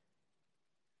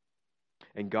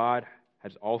 And God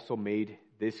has also made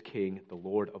this king the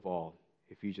Lord of all.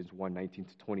 Ephesians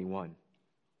 1:19-21.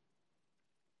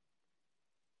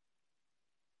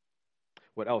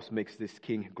 What else makes this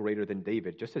king greater than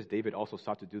David? Just as David also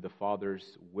sought to do the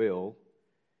Father's will,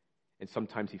 and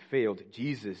sometimes he failed,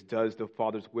 Jesus does the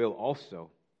Father's will also.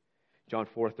 John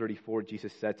 4:34,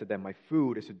 Jesus said to them, "My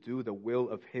food is to do the will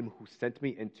of him who sent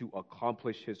me and to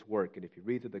accomplish his work." And if you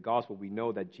read through the gospel, we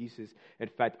know that Jesus, in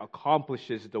fact,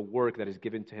 accomplishes the work that is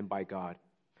given to him by God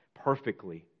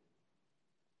perfectly.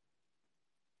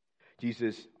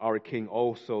 Jesus, our King,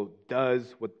 also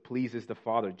does what pleases the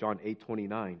Father. John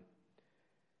 8:29.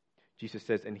 Jesus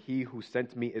says, "And he who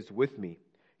sent me is with me.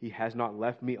 He has not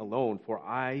left me alone, for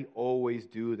I always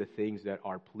do the things that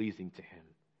are pleasing to him."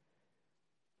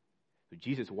 So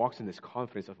Jesus walks in this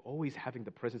confidence of always having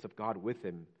the presence of God with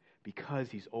him because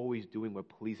he's always doing what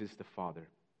pleases the Father.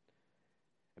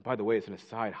 And by the way, as an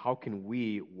aside, how can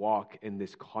we walk in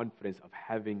this confidence of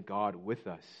having God with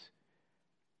us?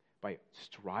 By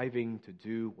striving to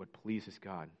do what pleases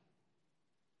God.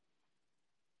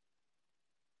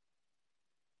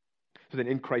 So then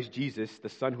in Christ Jesus, the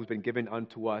Son who's been given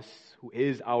unto us, who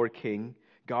is our King,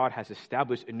 God has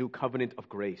established a new covenant of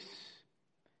grace,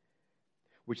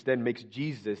 which then makes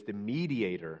Jesus the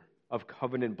mediator of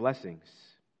covenant blessings.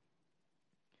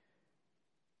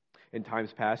 In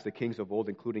times past, the kings of old,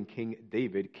 including King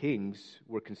David, kings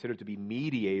were considered to be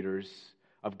mediators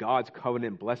of God's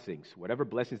covenant blessings. Whatever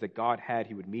blessings that God had,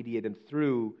 he would mediate them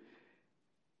through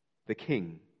the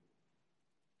king.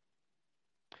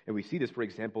 And we see this, for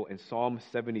example, in Psalm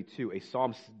 72, a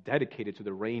psalm dedicated to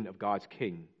the reign of God's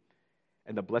king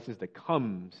and the blessings that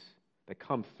come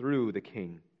through the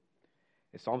king.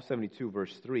 In Psalm 72,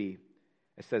 verse 3,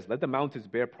 it says, "Let the mountains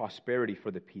bear prosperity for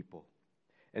the people,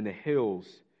 and the hills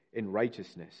in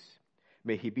righteousness.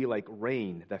 May he be like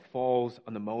rain that falls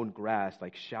on the mown grass,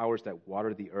 like showers that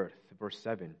water the earth." Verse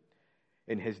 7,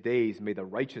 "In his days may the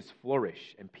righteous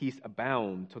flourish, and peace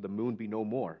abound till the moon be no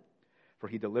more. For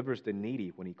he delivers the needy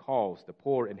when he calls, the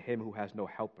poor and him who has no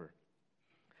helper."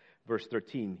 Verse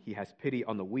 13, "He has pity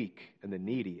on the weak and the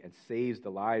needy, and saves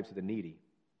the lives of the needy.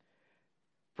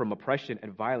 From oppression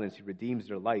and violence he redeems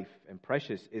their life, and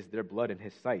precious is their blood in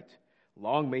his sight.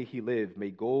 Long may he live,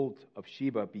 may gold of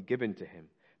Sheba be given to him.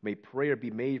 May prayer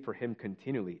be made for him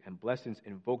continually, and blessings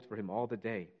invoked for him all the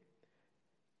day.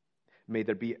 May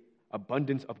there be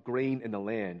abundance of grain in the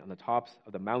land. On the tops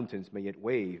of the mountains may it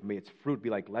wave, may its fruit be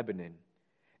like Lebanon,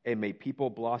 and may people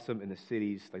blossom in the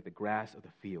cities like the grass of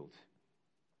the field."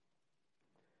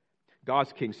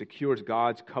 God's king secures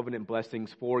God's covenant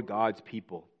blessings for God's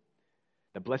people.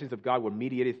 The blessings of God were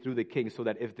mediated through the king, so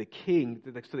that the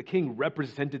king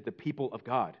represented the people of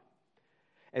God.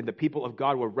 And the people of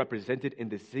God were represented in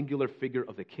the singular figure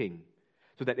of the king.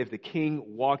 So that if the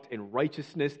king walked in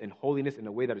righteousness and holiness in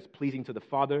a way that is pleasing to the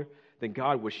Father, then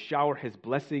God would shower his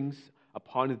blessings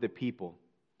upon the people.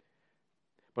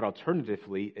 But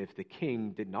alternatively, if the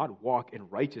king did not walk in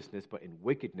righteousness but in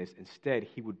wickedness, instead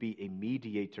he would be a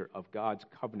mediator of God's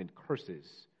covenant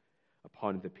curses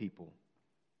upon the people.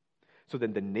 So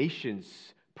then the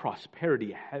nation's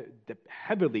prosperity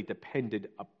heavily depended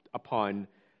upon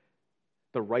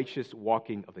the righteous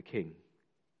walking of the king.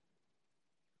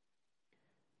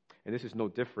 And this is no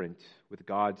different with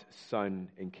God's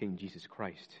Son and King Jesus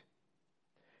Christ.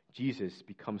 Jesus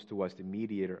becomes to us the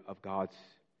mediator of God's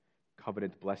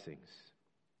covenant blessings.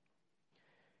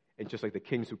 And just like the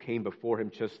kings who came before him,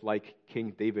 just like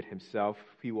King David himself,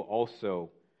 he will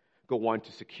also go on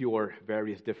to secure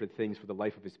various different things for the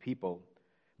life of his people,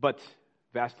 but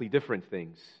vastly different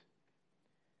things.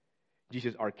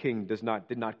 Jesus, our King, did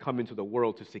not come into the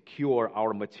world to secure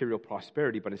our material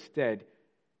prosperity, but instead,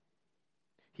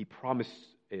 he promises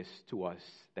to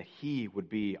us that he would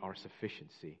be our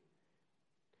sufficiency.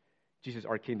 Jesus,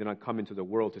 our King, did not come into the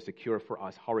world to secure for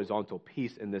us horizontal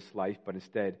peace in this life, but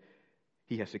instead,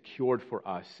 he has secured for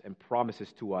us and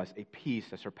promises to us a peace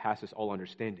that surpasses all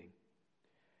understanding.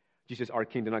 Jesus, our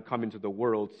King, did not come into the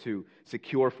world to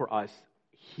secure for us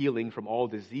healing from all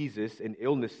diseases and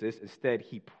illnesses. Instead,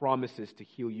 he promises to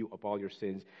heal you of all your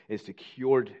sins and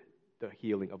secured the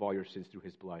healing of all your sins through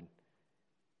his blood.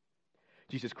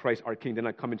 Jesus Christ, our King, did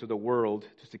not come into the world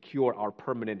to secure our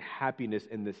permanent happiness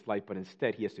in this life, but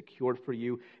instead he has secured for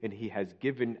you and he has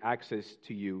given access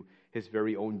to you his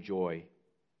very own joy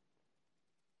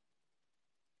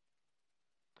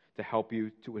to help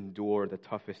you to endure the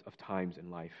toughest of times in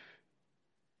life.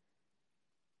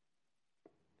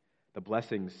 The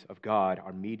blessings of God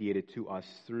are mediated to us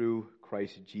through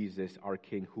Christ Jesus, our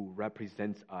King, who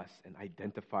represents us and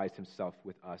identifies himself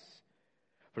with us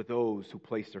for those who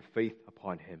place their faith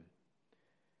upon him.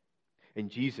 And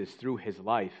Jesus, through his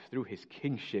life, through his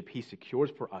kingship, he secures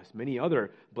for us many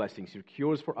other blessings. He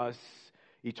secures for us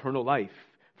eternal life,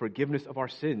 forgiveness of our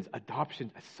sins,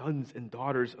 adoption as sons and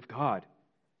daughters of God.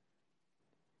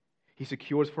 He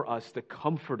secures for us the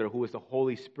Comforter, who is the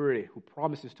Holy Spirit, who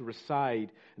promises to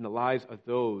reside in the lives of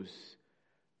those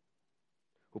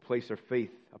who place their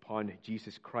faith upon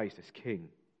Jesus Christ as King.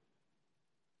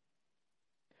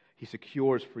 He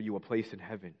secures for you a place in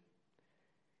heaven.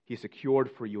 He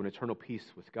secured for you an eternal peace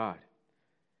with God.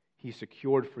 He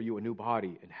secured for you a new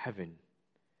body in heaven,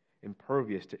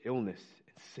 impervious to illness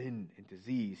and sin and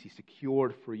disease. He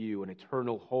secured for you an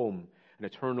eternal home, an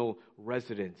eternal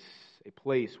residence, a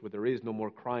place where there is no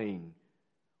more crying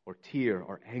or tear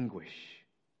or anguish.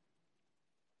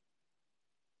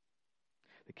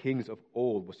 The kings of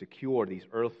old will secure these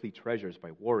earthly treasures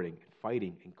by warring and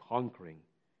fighting and conquering.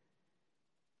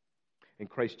 And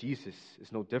Christ Jesus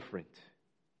is no different.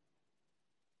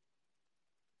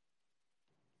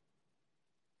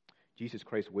 Jesus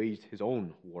Christ waged his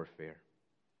own warfare.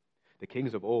 The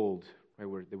kings of old,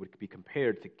 right, they would be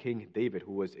compared to King David,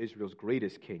 who was Israel's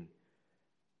greatest king.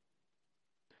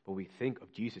 But when we think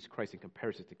of Jesus Christ in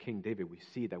comparison to King David, we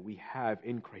see that we have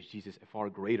in Christ Jesus a far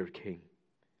greater king.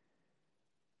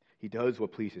 He does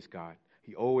what pleases God.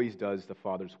 He always does the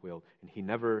Father's will, and he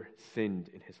never sinned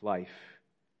in his life.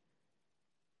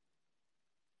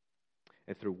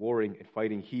 And through warring and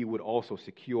fighting, he would also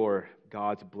secure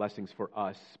God's blessings for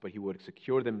us, but he would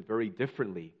secure them very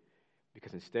differently,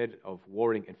 because instead of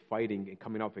warring and fighting and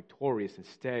coming out victorious,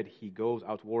 instead he goes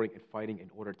out warring and fighting in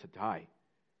order to die.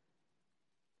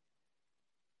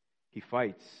 He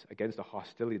fights against the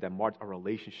hostility that marked our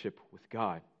relationship with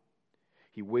God.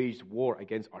 He waged war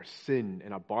against our sin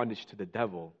and our bondage to the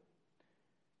devil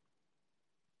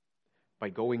by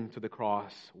going to the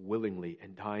cross willingly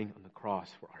and dying on the cross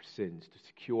for our sins to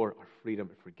secure our freedom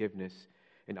and forgiveness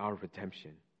and our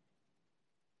redemption.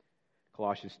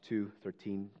 Colossians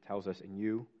 2:13 tells us, "And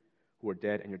you who are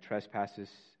dead in your trespasses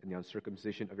and the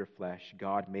uncircumcision of your flesh,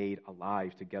 God made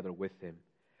alive together with him,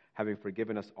 having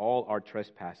forgiven us all our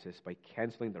trespasses by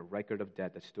canceling the record of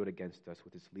debt that stood against us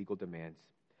with its legal demands.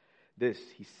 This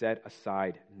he set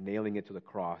aside, nailing it to the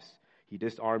cross. He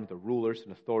disarmed the rulers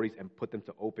and authorities and put them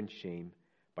to open shame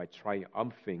by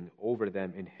triumphing over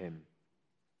them in him."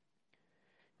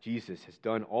 Jesus has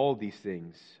done all these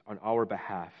things on our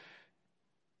behalf.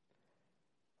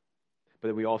 But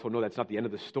then we also know that's not the end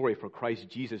of the story, for Christ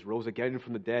Jesus rose again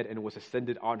from the dead and was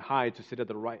ascended on high to sit at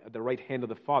the right hand of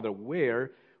the Father,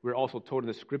 where we're also told in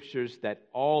the Scriptures that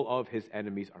all of his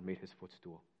enemies are made his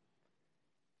footstool.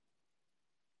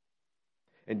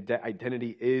 And that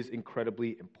identity is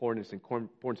incredibly important. It's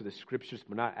important to the Scriptures,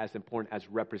 but not as important as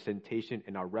representation.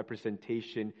 And our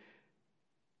representation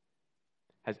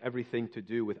has everything to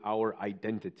do with our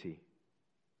identity.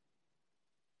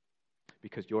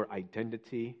 Because your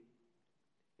identity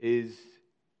is,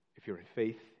 if you're in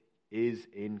faith, is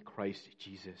in Christ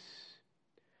Jesus,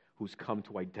 who's come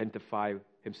to identify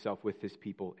himself with his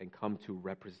people and come to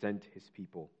represent his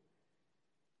people.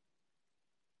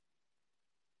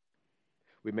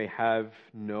 We may have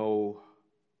no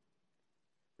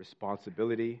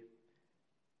responsibility,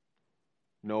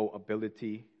 no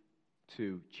ability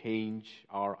to change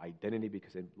our identity,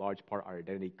 because in large part our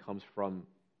identity comes from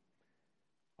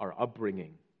our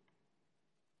upbringing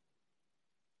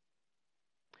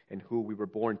and who we were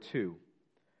born to.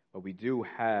 But we do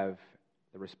have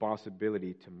the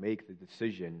responsibility to make the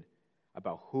decision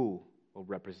about who will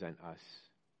represent us.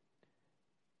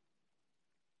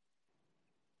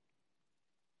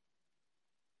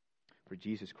 For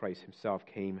Jesus Christ himself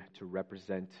came to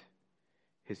represent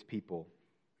his people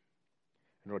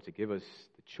in order to give us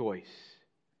the choice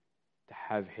to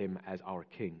have him as our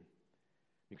king.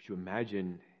 Could you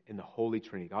imagine in the Holy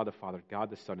Trinity, God the Father, God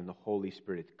the Son, and the Holy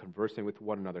Spirit conversing with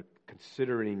one another,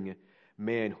 considering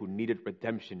man who needed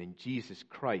redemption, and Jesus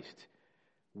Christ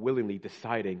willingly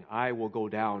deciding, I will go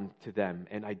down to them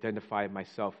and identify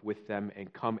myself with them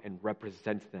and come and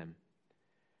represent them.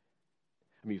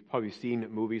 I mean, you've probably seen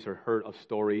movies or heard of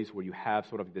stories where you have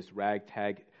sort of this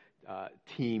ragtag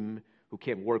team who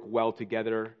can't work well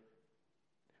together,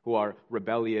 who are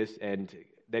rebellious, and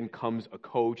then comes a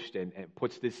coach and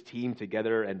puts this team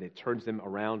together and it turns them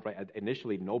around. Right?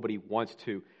 Initially, nobody wants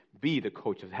to be the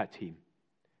coach of that team.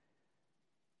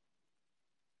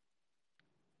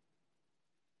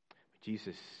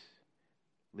 Jesus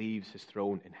leaves his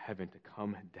throne in heaven to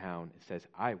come down and says,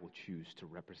 I will choose to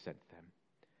represent them.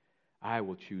 I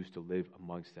will choose to live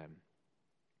amongst them.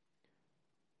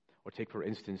 Or take, for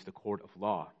instance, the court of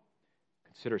law.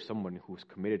 Consider someone who has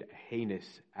committed a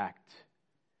heinous act,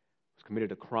 who's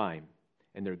committed a crime,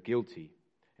 and they're guilty.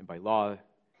 And by law,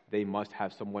 they must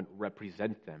have someone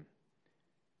represent them.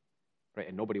 Right?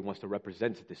 And nobody wants to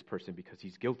represent this person because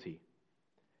he's guilty.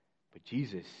 But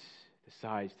Jesus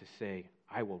decides to say,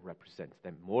 I will represent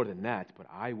them. More than that, but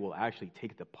I will actually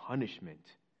take the punishment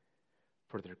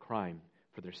for their crime,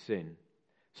 for their sin,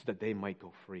 so that they might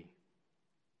go free.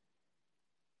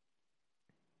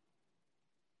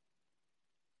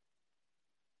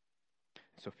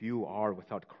 So if you are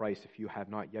without Christ, if you have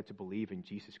not yet to believe in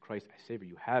Jesus Christ as Savior,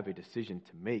 you have a decision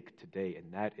to make today,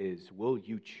 and that is, will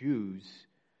you choose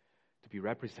to be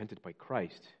represented by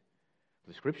Christ?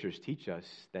 The Scriptures teach us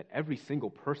that every single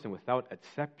person without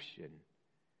exception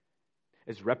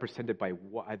is represented by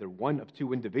either one of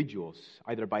two individuals,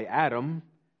 either by Adam,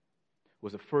 who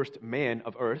was the first man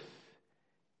of earth,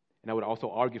 and I would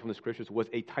also argue from the Scriptures was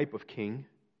a type of king,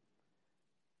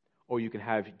 or you can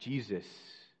have Jesus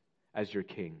as your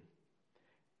king.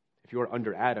 If you are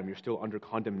under Adam, you're still under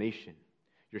condemnation.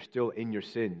 You're still in your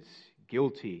sins,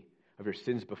 guilty of your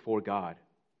sins before God.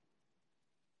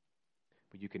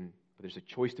 But there's a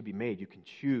choice to be made. You can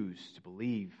choose to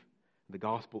believe the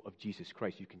gospel of Jesus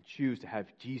Christ. You can choose to have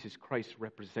Jesus Christ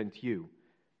represent you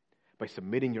by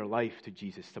submitting your life to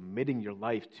Jesus, submitting your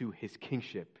life to his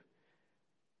kingship,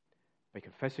 by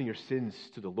confessing your sins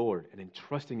to the Lord and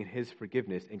entrusting in his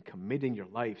forgiveness and committing your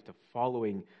life to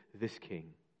following this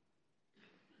king.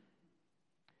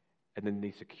 And then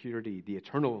the security, the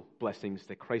eternal blessings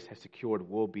that Christ has secured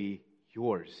will be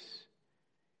yours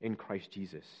in Christ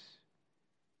Jesus.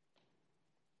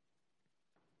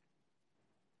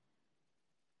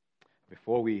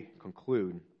 Before we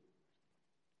conclude,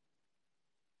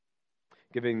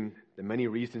 giving the many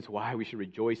reasons why we should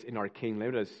rejoice in our King,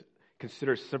 let us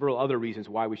consider several other reasons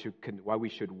why we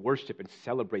should worship and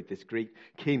celebrate this great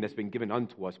King that's been given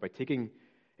unto us by taking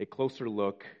a closer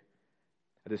look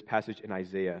at this passage in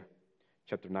Isaiah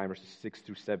chapter 9, verses 6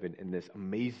 through 7, in this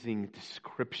amazing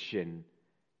description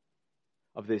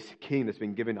of this King that's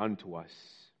been given unto us.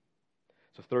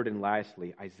 So third and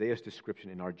lastly, Isaiah's description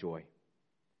in our joy.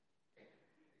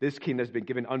 This King that's been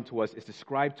given unto us is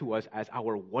described to us as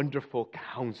our wonderful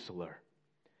counselor.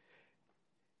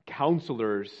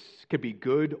 Counselors could be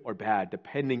good or bad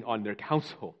depending on their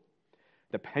counsel,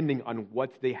 depending on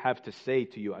what they have to say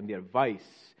to you and the advice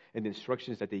and the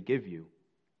instructions that they give you.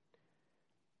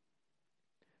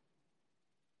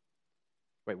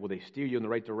 Right? Will they steer you in the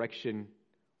right direction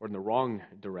or in the wrong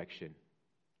direction?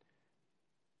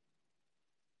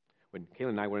 When Kayla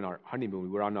and I were in our honeymoon, we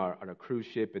were on a cruise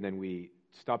ship, and then we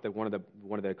stopped at one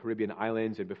of the Caribbean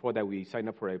islands, and before that we signed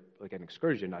up for an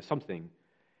excursion, something.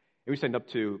 And we signed up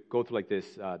to go through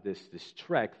this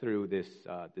trek through this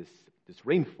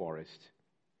rainforest.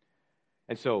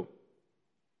 And so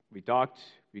we docked,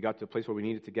 we got to the place where we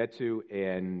needed to get to,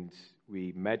 and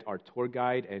we met our tour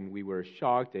guide, and we were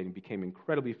shocked and became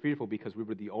incredibly fearful because we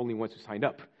were the only ones who signed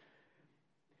up.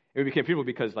 And we became fearful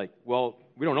because,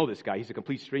 we don't know this guy. He's a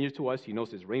complete stranger to us. He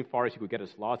knows this rainforest. He could get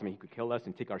us lost. He could kill us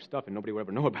and take our stuff, and nobody would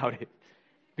ever know about it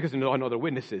because there are no other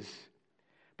witnesses.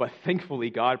 But thankfully,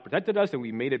 God protected us, and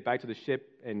we made it back to the ship,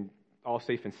 and all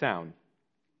safe and sound.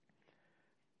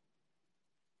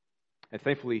 And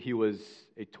thankfully, he was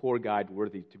a tour guide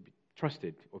worthy to be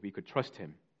trusted, or we could trust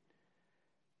him.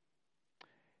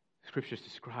 Scriptures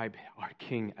describe our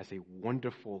King as a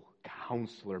wonderful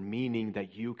counselor, meaning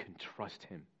that you can trust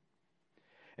him.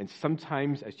 And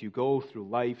sometimes as you go through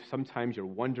life, sometimes you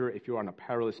wonder if you're on a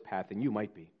perilous path, and you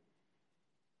might be.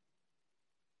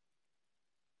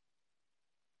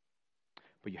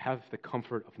 But you have the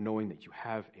comfort of knowing that you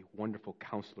have a wonderful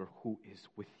counselor who is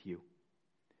with you,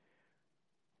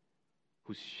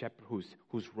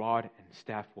 whose rod and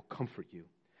staff will comfort you.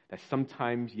 That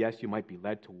sometimes, yes, you might be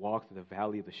led to walk through the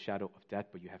valley of the shadow of death,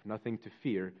 but you have nothing to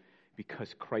fear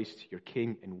because Christ, your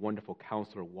King and wonderful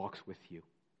counselor, walks with you.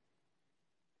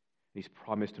 And he's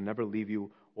promised to never leave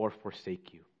you or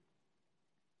forsake you.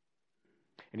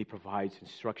 And he provides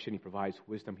instruction, he provides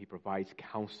wisdom, he provides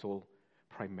counsel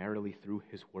primarily through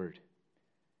his word.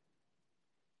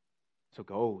 So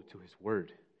go to his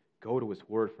word. Go to his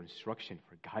word for instruction,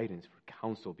 for guidance, for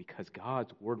counsel, because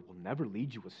God's word will never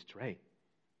lead you astray.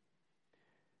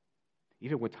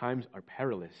 Even when times are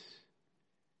perilous,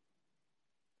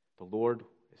 the Lord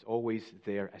is always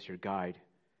there as your guide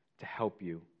to help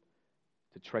you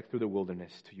to trek through the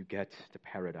wilderness till you get to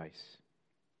paradise.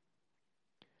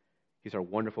 He's our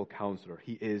wonderful counselor.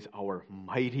 He is our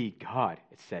mighty God,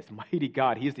 it says. Mighty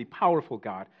God. He is the powerful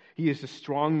God. He is the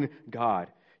strong God.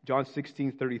 John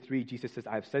 16:33, Jesus says,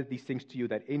 I have said these things to you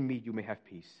that in me you may have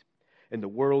peace. In the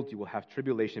world you will have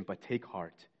tribulation, but take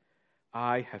heart.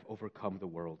 I have overcome the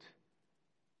world.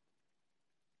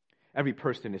 Every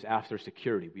person is after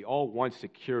security. We all want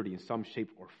security in some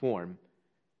shape or form.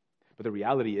 But the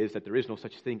reality is that there is no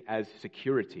such thing as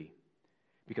security.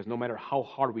 Because no matter how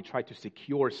hard we try to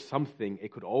secure something,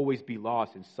 it could always be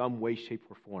lost in some way, shape,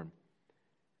 or form.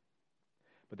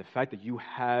 But the fact that you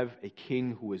have a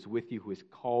King who is with you, who is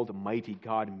called Mighty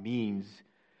God, means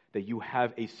that you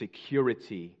have a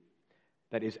security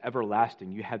that is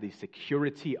everlasting. You have the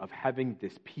security of having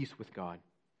this peace with God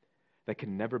that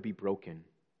can never be broken.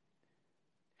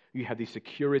 You have the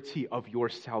security of your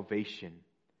salvation.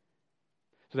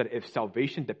 So that if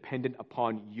salvation depended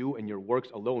upon you and your works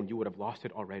alone, you would have lost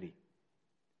it already.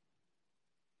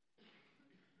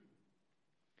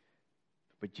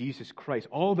 But Jesus Christ,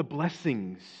 all the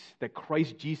blessings that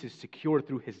Christ Jesus secured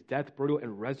through his death, burial,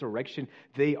 and resurrection,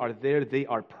 they are there, they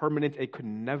are permanent, it could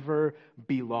never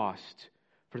be lost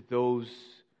for those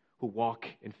who walk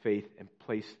in faith and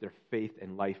place their faith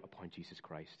and life upon Jesus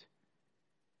Christ.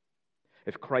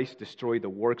 If Christ destroyed the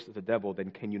works of the devil,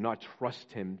 then can you not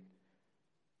trust him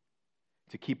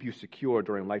to keep you secure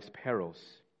during life's perils?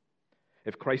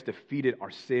 If Christ defeated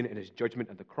our sin and his judgment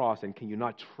at the cross, then can you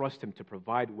not trust him to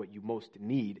provide what you most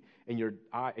need in your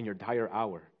dire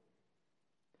hour?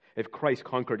 If Christ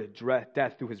conquered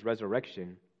death through his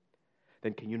resurrection,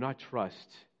 then can you not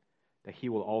trust that he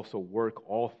will also work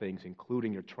all things,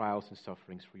 including your trials and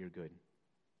sufferings, for your good?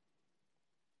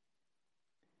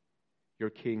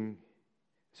 Your King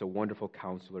is a wonderful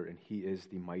counselor, and he is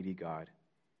the mighty God.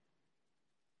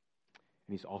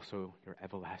 And he's also your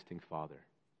everlasting Father.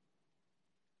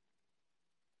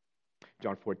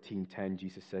 John 14:10,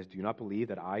 Jesus says, "Do you not believe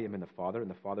that I am in the Father, and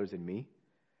the Father is in me?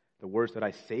 The words that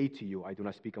I say to you, I do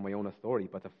not speak on my own authority,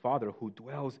 but the Father who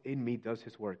dwells in me does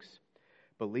his works.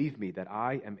 Believe me that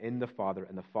I am in the Father,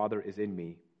 and the Father is in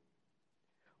me,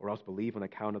 or else believe on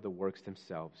account of the works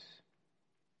themselves."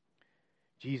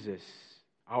 Jesus,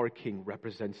 our King,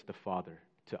 represents the Father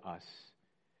to us.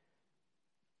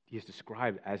 He is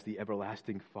described as the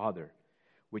everlasting Father,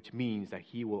 which means that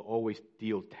he will always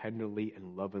deal tenderly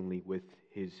and lovingly with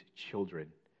his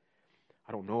children.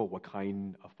 I don't know what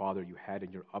kind of father you had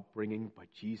in your upbringing,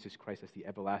 but Jesus Christ as the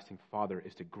everlasting Father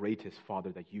is the greatest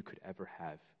Father that you could ever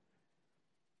have.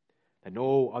 That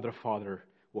no other father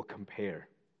will compare.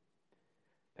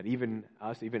 That even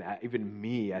us, even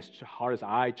me, as hard as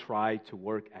I try to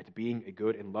work at being a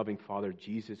good and loving father,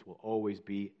 Jesus will always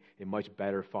be a much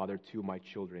better father to my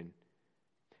children,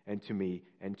 and to me,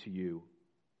 and to you.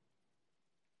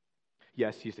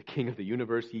 Yes, he's the King of the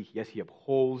universe. He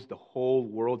upholds the whole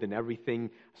world and everything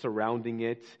surrounding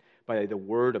it by the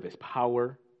word of his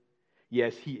power.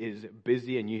 Yes, he is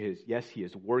busy, and he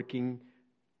is working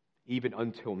even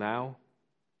until now.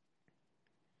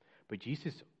 But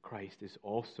Jesus Christ is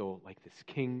also like this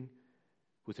king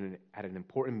who's at an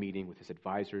important meeting with his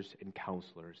advisors and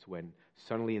counselors when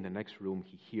suddenly in the next room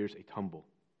he hears a tumble.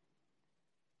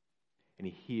 And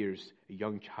he hears a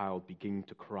young child beginning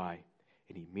to cry.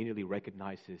 And he immediately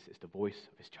recognizes it's the voice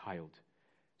of his child.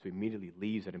 So he immediately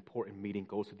leaves that important meeting,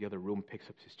 goes to the other room, picks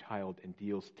up his child, and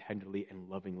deals tenderly and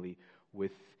lovingly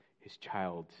with his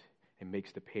child and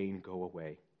makes the pain go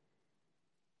away.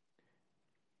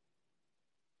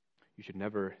 You should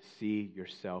never see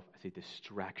yourself as a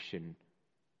distraction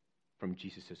from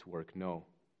Jesus' work. No.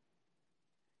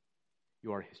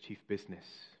 You are his chief business.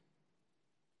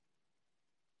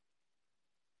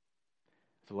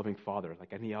 As a loving father,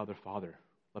 like any other father,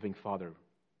 loving father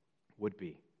would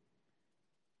be.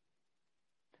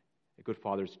 A good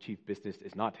father's chief business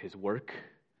is not his work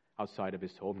outside of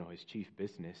his home. No, his chief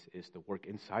business is the work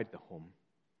inside the home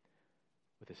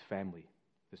with his family,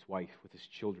 with his wife, with his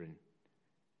children.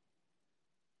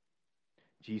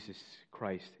 Jesus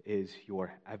Christ is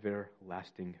your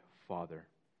everlasting Father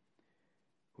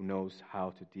who knows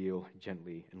how to deal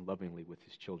gently and lovingly with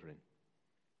his children.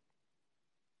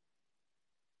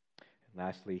 And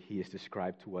lastly, he is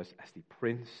described to us as the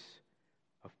Prince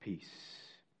of Peace.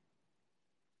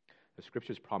 The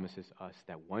Scriptures promises us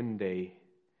that one day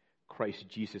Christ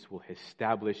Jesus will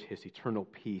establish his eternal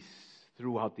peace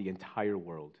throughout the entire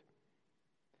world.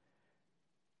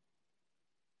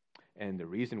 And the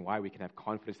reason why we can have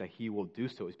confidence that he will do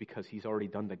so is because he's already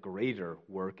done the greater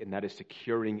work, and that is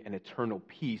securing an eternal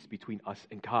peace between us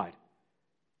and God.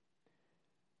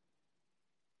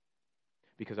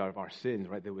 Because out of our sins,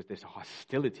 right, there was this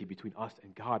hostility between us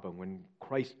and God. But when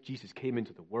Christ Jesus came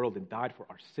into the world and died for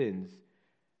our sins,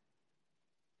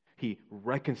 he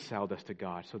reconciled us to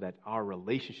God so that our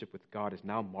relationship with God is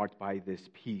now marked by this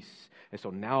peace. And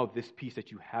so now this peace that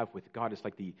you have with God is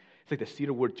like the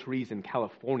cedarwood trees in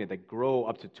California that grow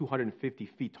up to 250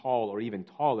 feet tall or even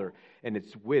taller, and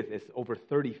its width is over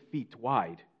 30 feet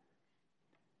wide.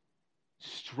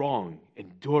 Strong,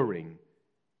 enduring,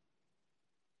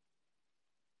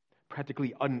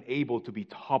 practically unable to be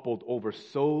toppled over.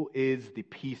 So is the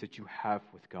peace that you have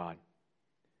with God.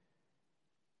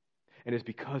 And it's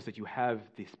because that you have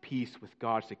this peace with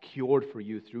God secured for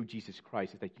you through Jesus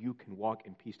Christ, is that you can walk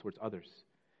in peace towards others.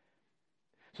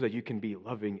 So that you can be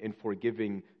loving and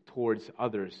forgiving towards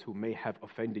others who may have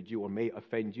offended you or may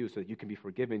offend you, so that you can be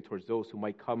forgiven towards those who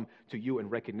might come to you in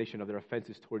recognition of their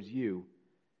offenses towards you.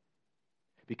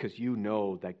 Because you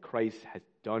know that Christ has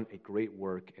done a great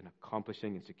work in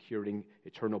accomplishing and securing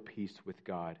eternal peace with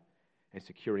God and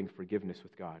securing forgiveness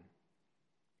with God.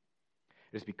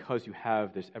 It is because you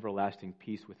have this everlasting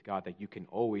peace with God that you can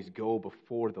always go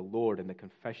before the Lord in the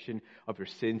confession of your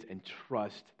sins and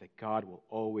trust that God will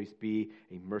always be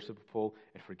a merciful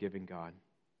and forgiving God.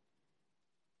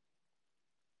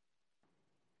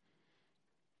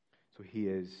 So he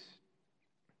is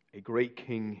a great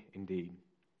king indeed.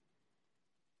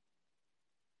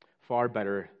 Far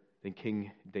better than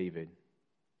King David.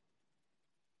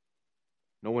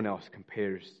 No one else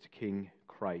compares to King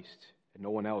Christ, and no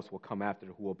one else will come after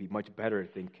who will be much better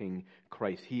than King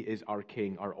Christ. He is our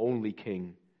King, our only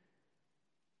King.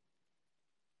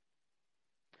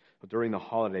 But during the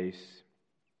holidays,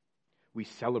 we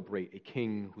celebrate a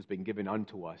King who's been given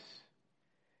unto us,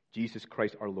 Jesus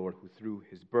Christ our Lord, who through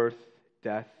his birth,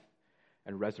 death,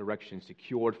 and resurrection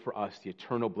secured for us the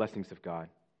eternal blessings of God.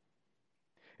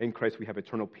 In Christ we have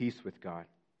eternal peace with God.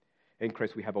 In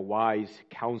Christ we have a wise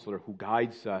counselor who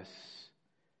guides us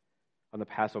on the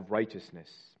path of righteousness,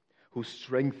 who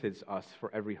strengthens us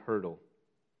for every hurdle,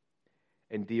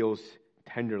 and deals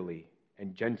tenderly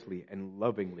and gently and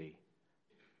lovingly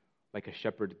like a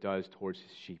shepherd does towards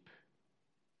his sheep.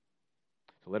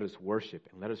 So let us worship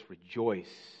and let us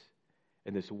rejoice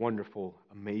in this wonderful,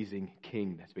 amazing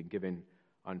King that's been given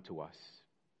unto us.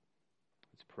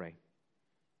 Let's pray.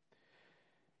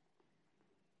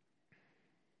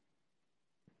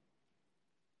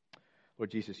 Lord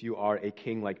Jesus, you are a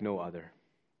King like no other,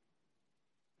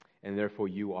 and therefore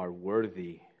you are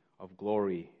worthy of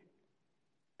glory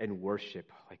and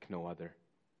worship like no other.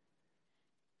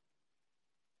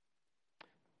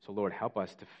 So Lord, help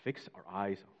us to fix our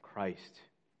eyes on Christ,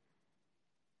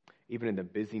 even in the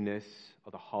busyness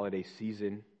of the holiday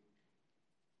season.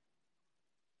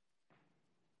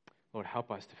 Lord,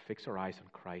 help us to fix our eyes on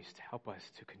Christ. Help us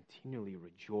to continually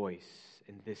rejoice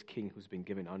in this King who's been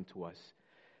given unto us,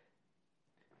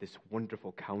 this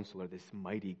wonderful counselor, this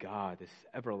mighty God, this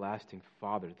everlasting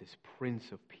Father, this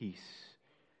Prince of Peace.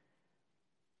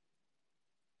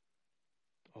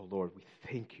 Oh Lord, we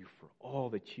thank you for all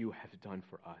that you have done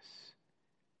for us,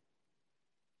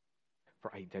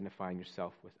 for identifying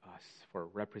yourself with us, for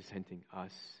representing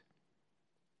us.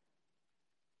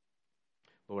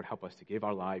 Lord, help us to give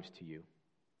our lives to you.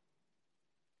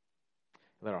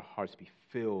 Let our hearts be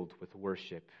filled with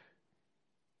worship,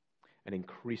 and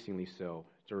increasingly so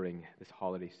during this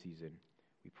holiday season.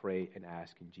 We pray and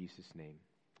ask in Jesus' name.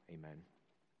 Amen.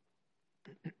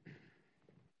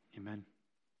 Amen.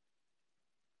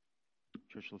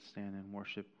 Church, let's stand and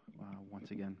worship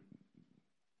once again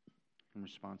in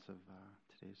response of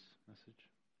today's message.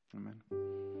 Amen.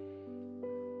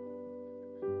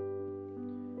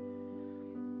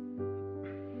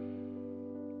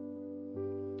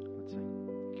 Let's sing.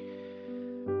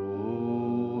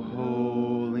 Oh,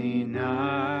 holy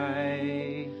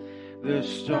night, the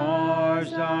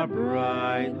stars are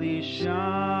brightly shining.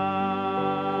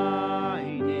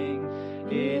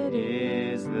 It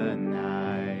is the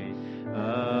night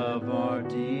of our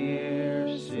dear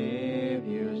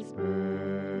Savior's birth.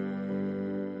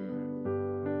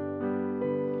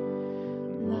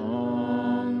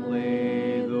 Long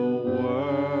lay the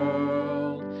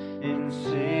world in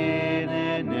sin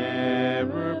and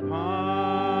error pining,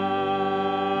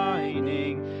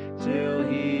 till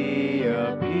he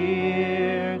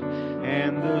appeared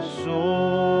and the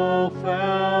soul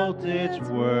felt its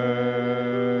worth.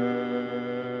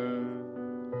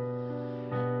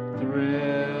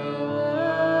 Thrill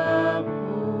of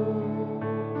hope,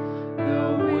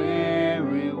 the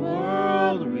weary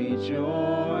world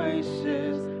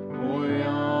rejoices, for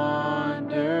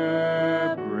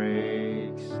yonder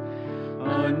breaks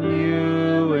a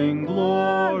new and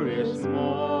glorious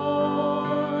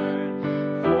morn.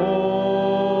 Fall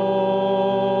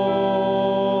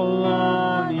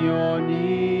on your knees,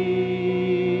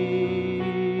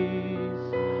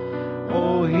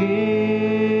 oh, hear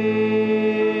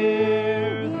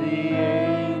the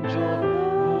angel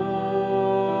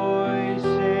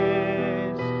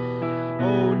voices,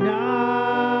 oh,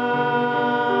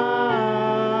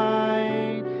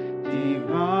 night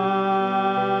divine,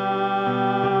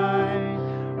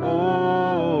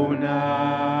 oh,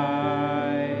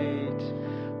 night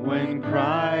when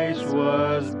Christ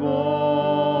was born,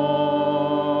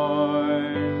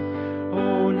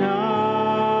 oh, night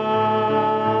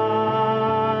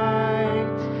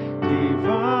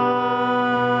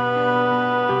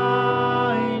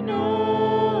divine,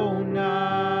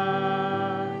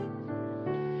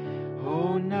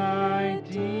 oh, night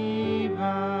divine,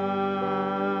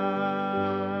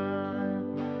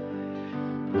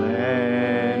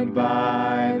 led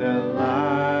by the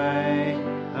light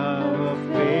of a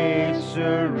faith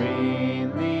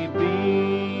serenely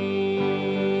beaming,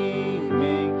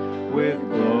 with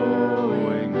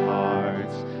glowing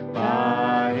hearts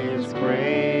by his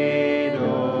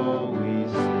cradle we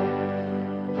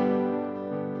stand.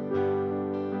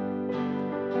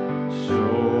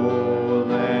 So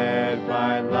led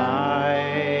by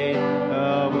light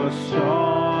of a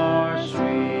star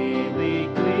sweetly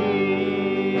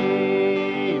gleaming,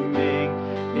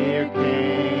 here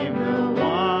came the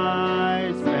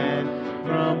wise men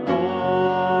from all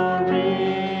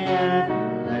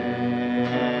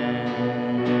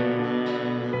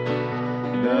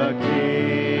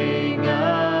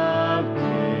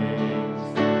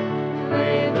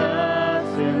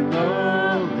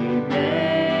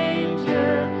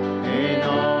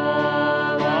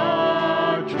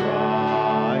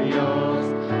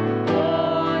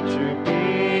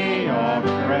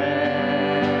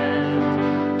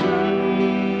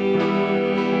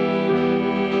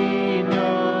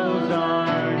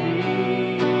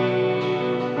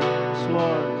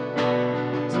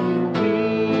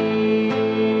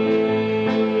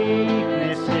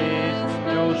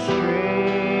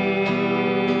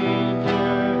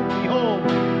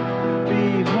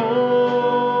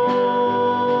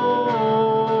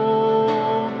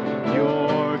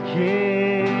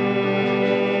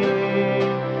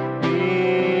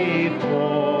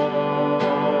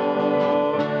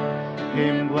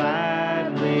him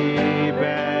gladly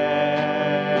bear.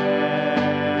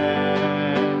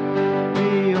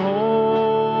 Behold,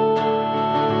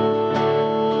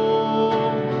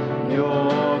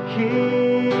 your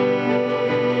King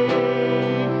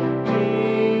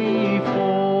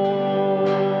before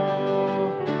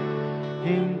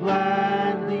him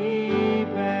gladly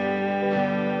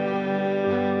bear.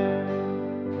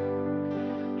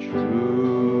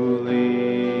 Truly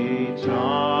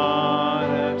taught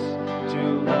us to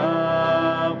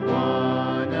love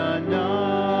one another.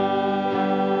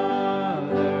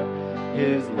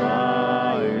 His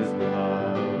law is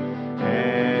love,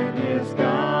 and his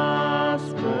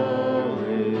gospel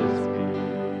is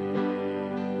peace.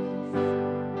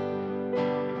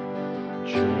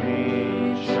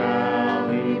 Chains shall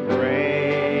he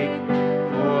break,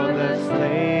 for the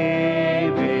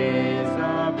slave is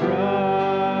our brother,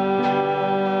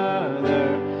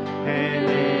 and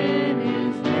in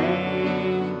his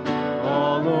name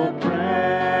all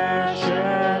oppression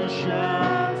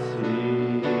shall cease.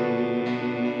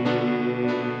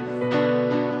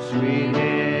 Sweet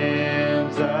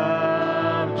hymns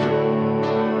of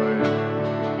joy,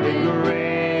 the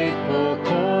grateful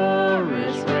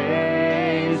chorus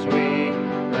raise we,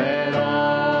 let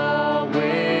all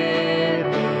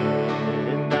within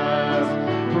us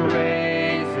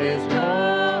praise his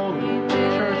holy name.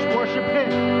 Church, worship him.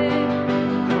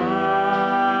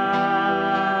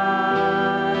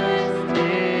 Christ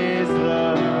is the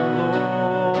Lord.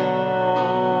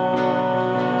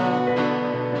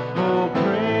 Oh,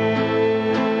 praise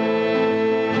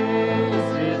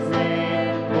his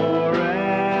name forever.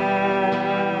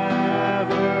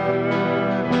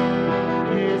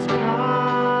 His power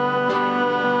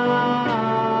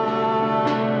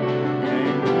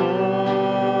and glory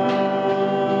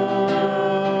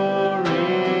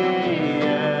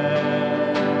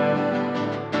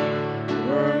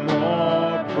ever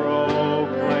more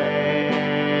proclaim.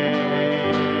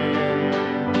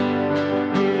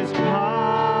 His power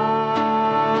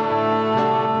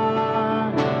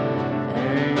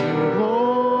and glory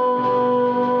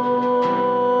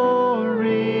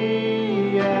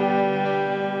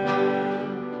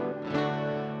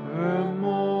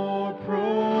evermore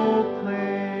proclaim.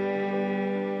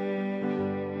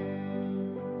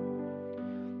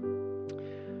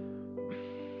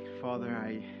 Father,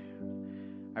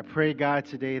 I pray, God,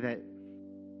 today that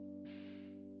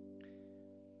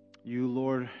you,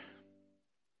 Lord,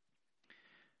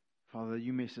 Father,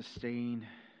 you may sustain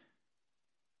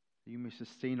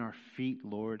our feet,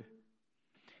 Lord,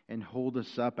 and hold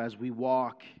us up as we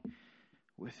walk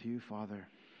with you, Father.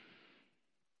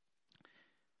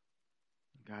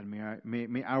 God,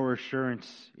 may our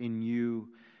assurance in you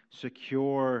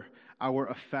secure our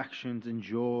affections and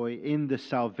joy in the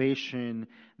salvation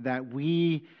that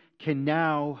we can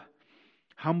now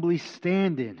humbly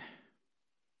stand in.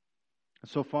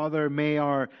 So, Father, may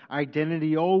our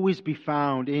identity always be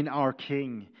found in our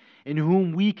King, in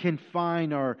whom we can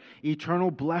find our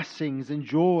eternal blessings and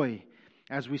joy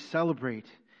as we celebrate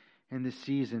in this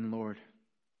season, Lord.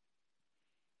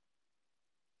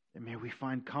 And may we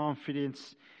find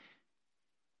confidence,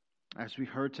 as we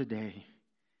heard today,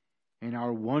 in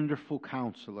our wonderful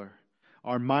Counselor,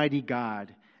 our mighty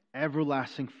God,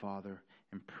 everlasting Father,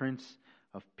 and Prince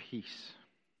of Peace.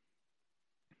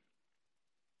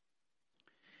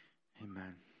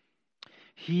 Amen.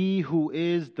 He who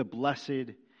is the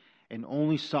blessed and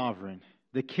only sovereign,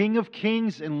 the King of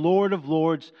kings and Lord of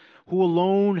lords, who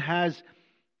alone has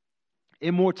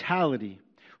immortality,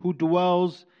 who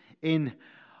dwells in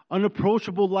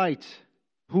unapproachable light,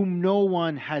 whom no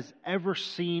one has ever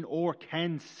seen or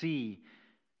can see,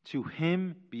 to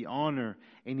him be honor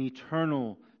and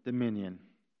eternal dominion.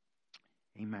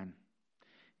 Amen.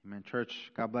 Amen.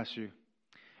 Church, God bless you.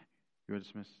 You are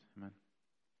dismissed. Amen.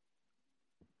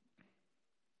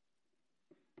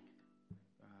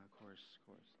 Chorus.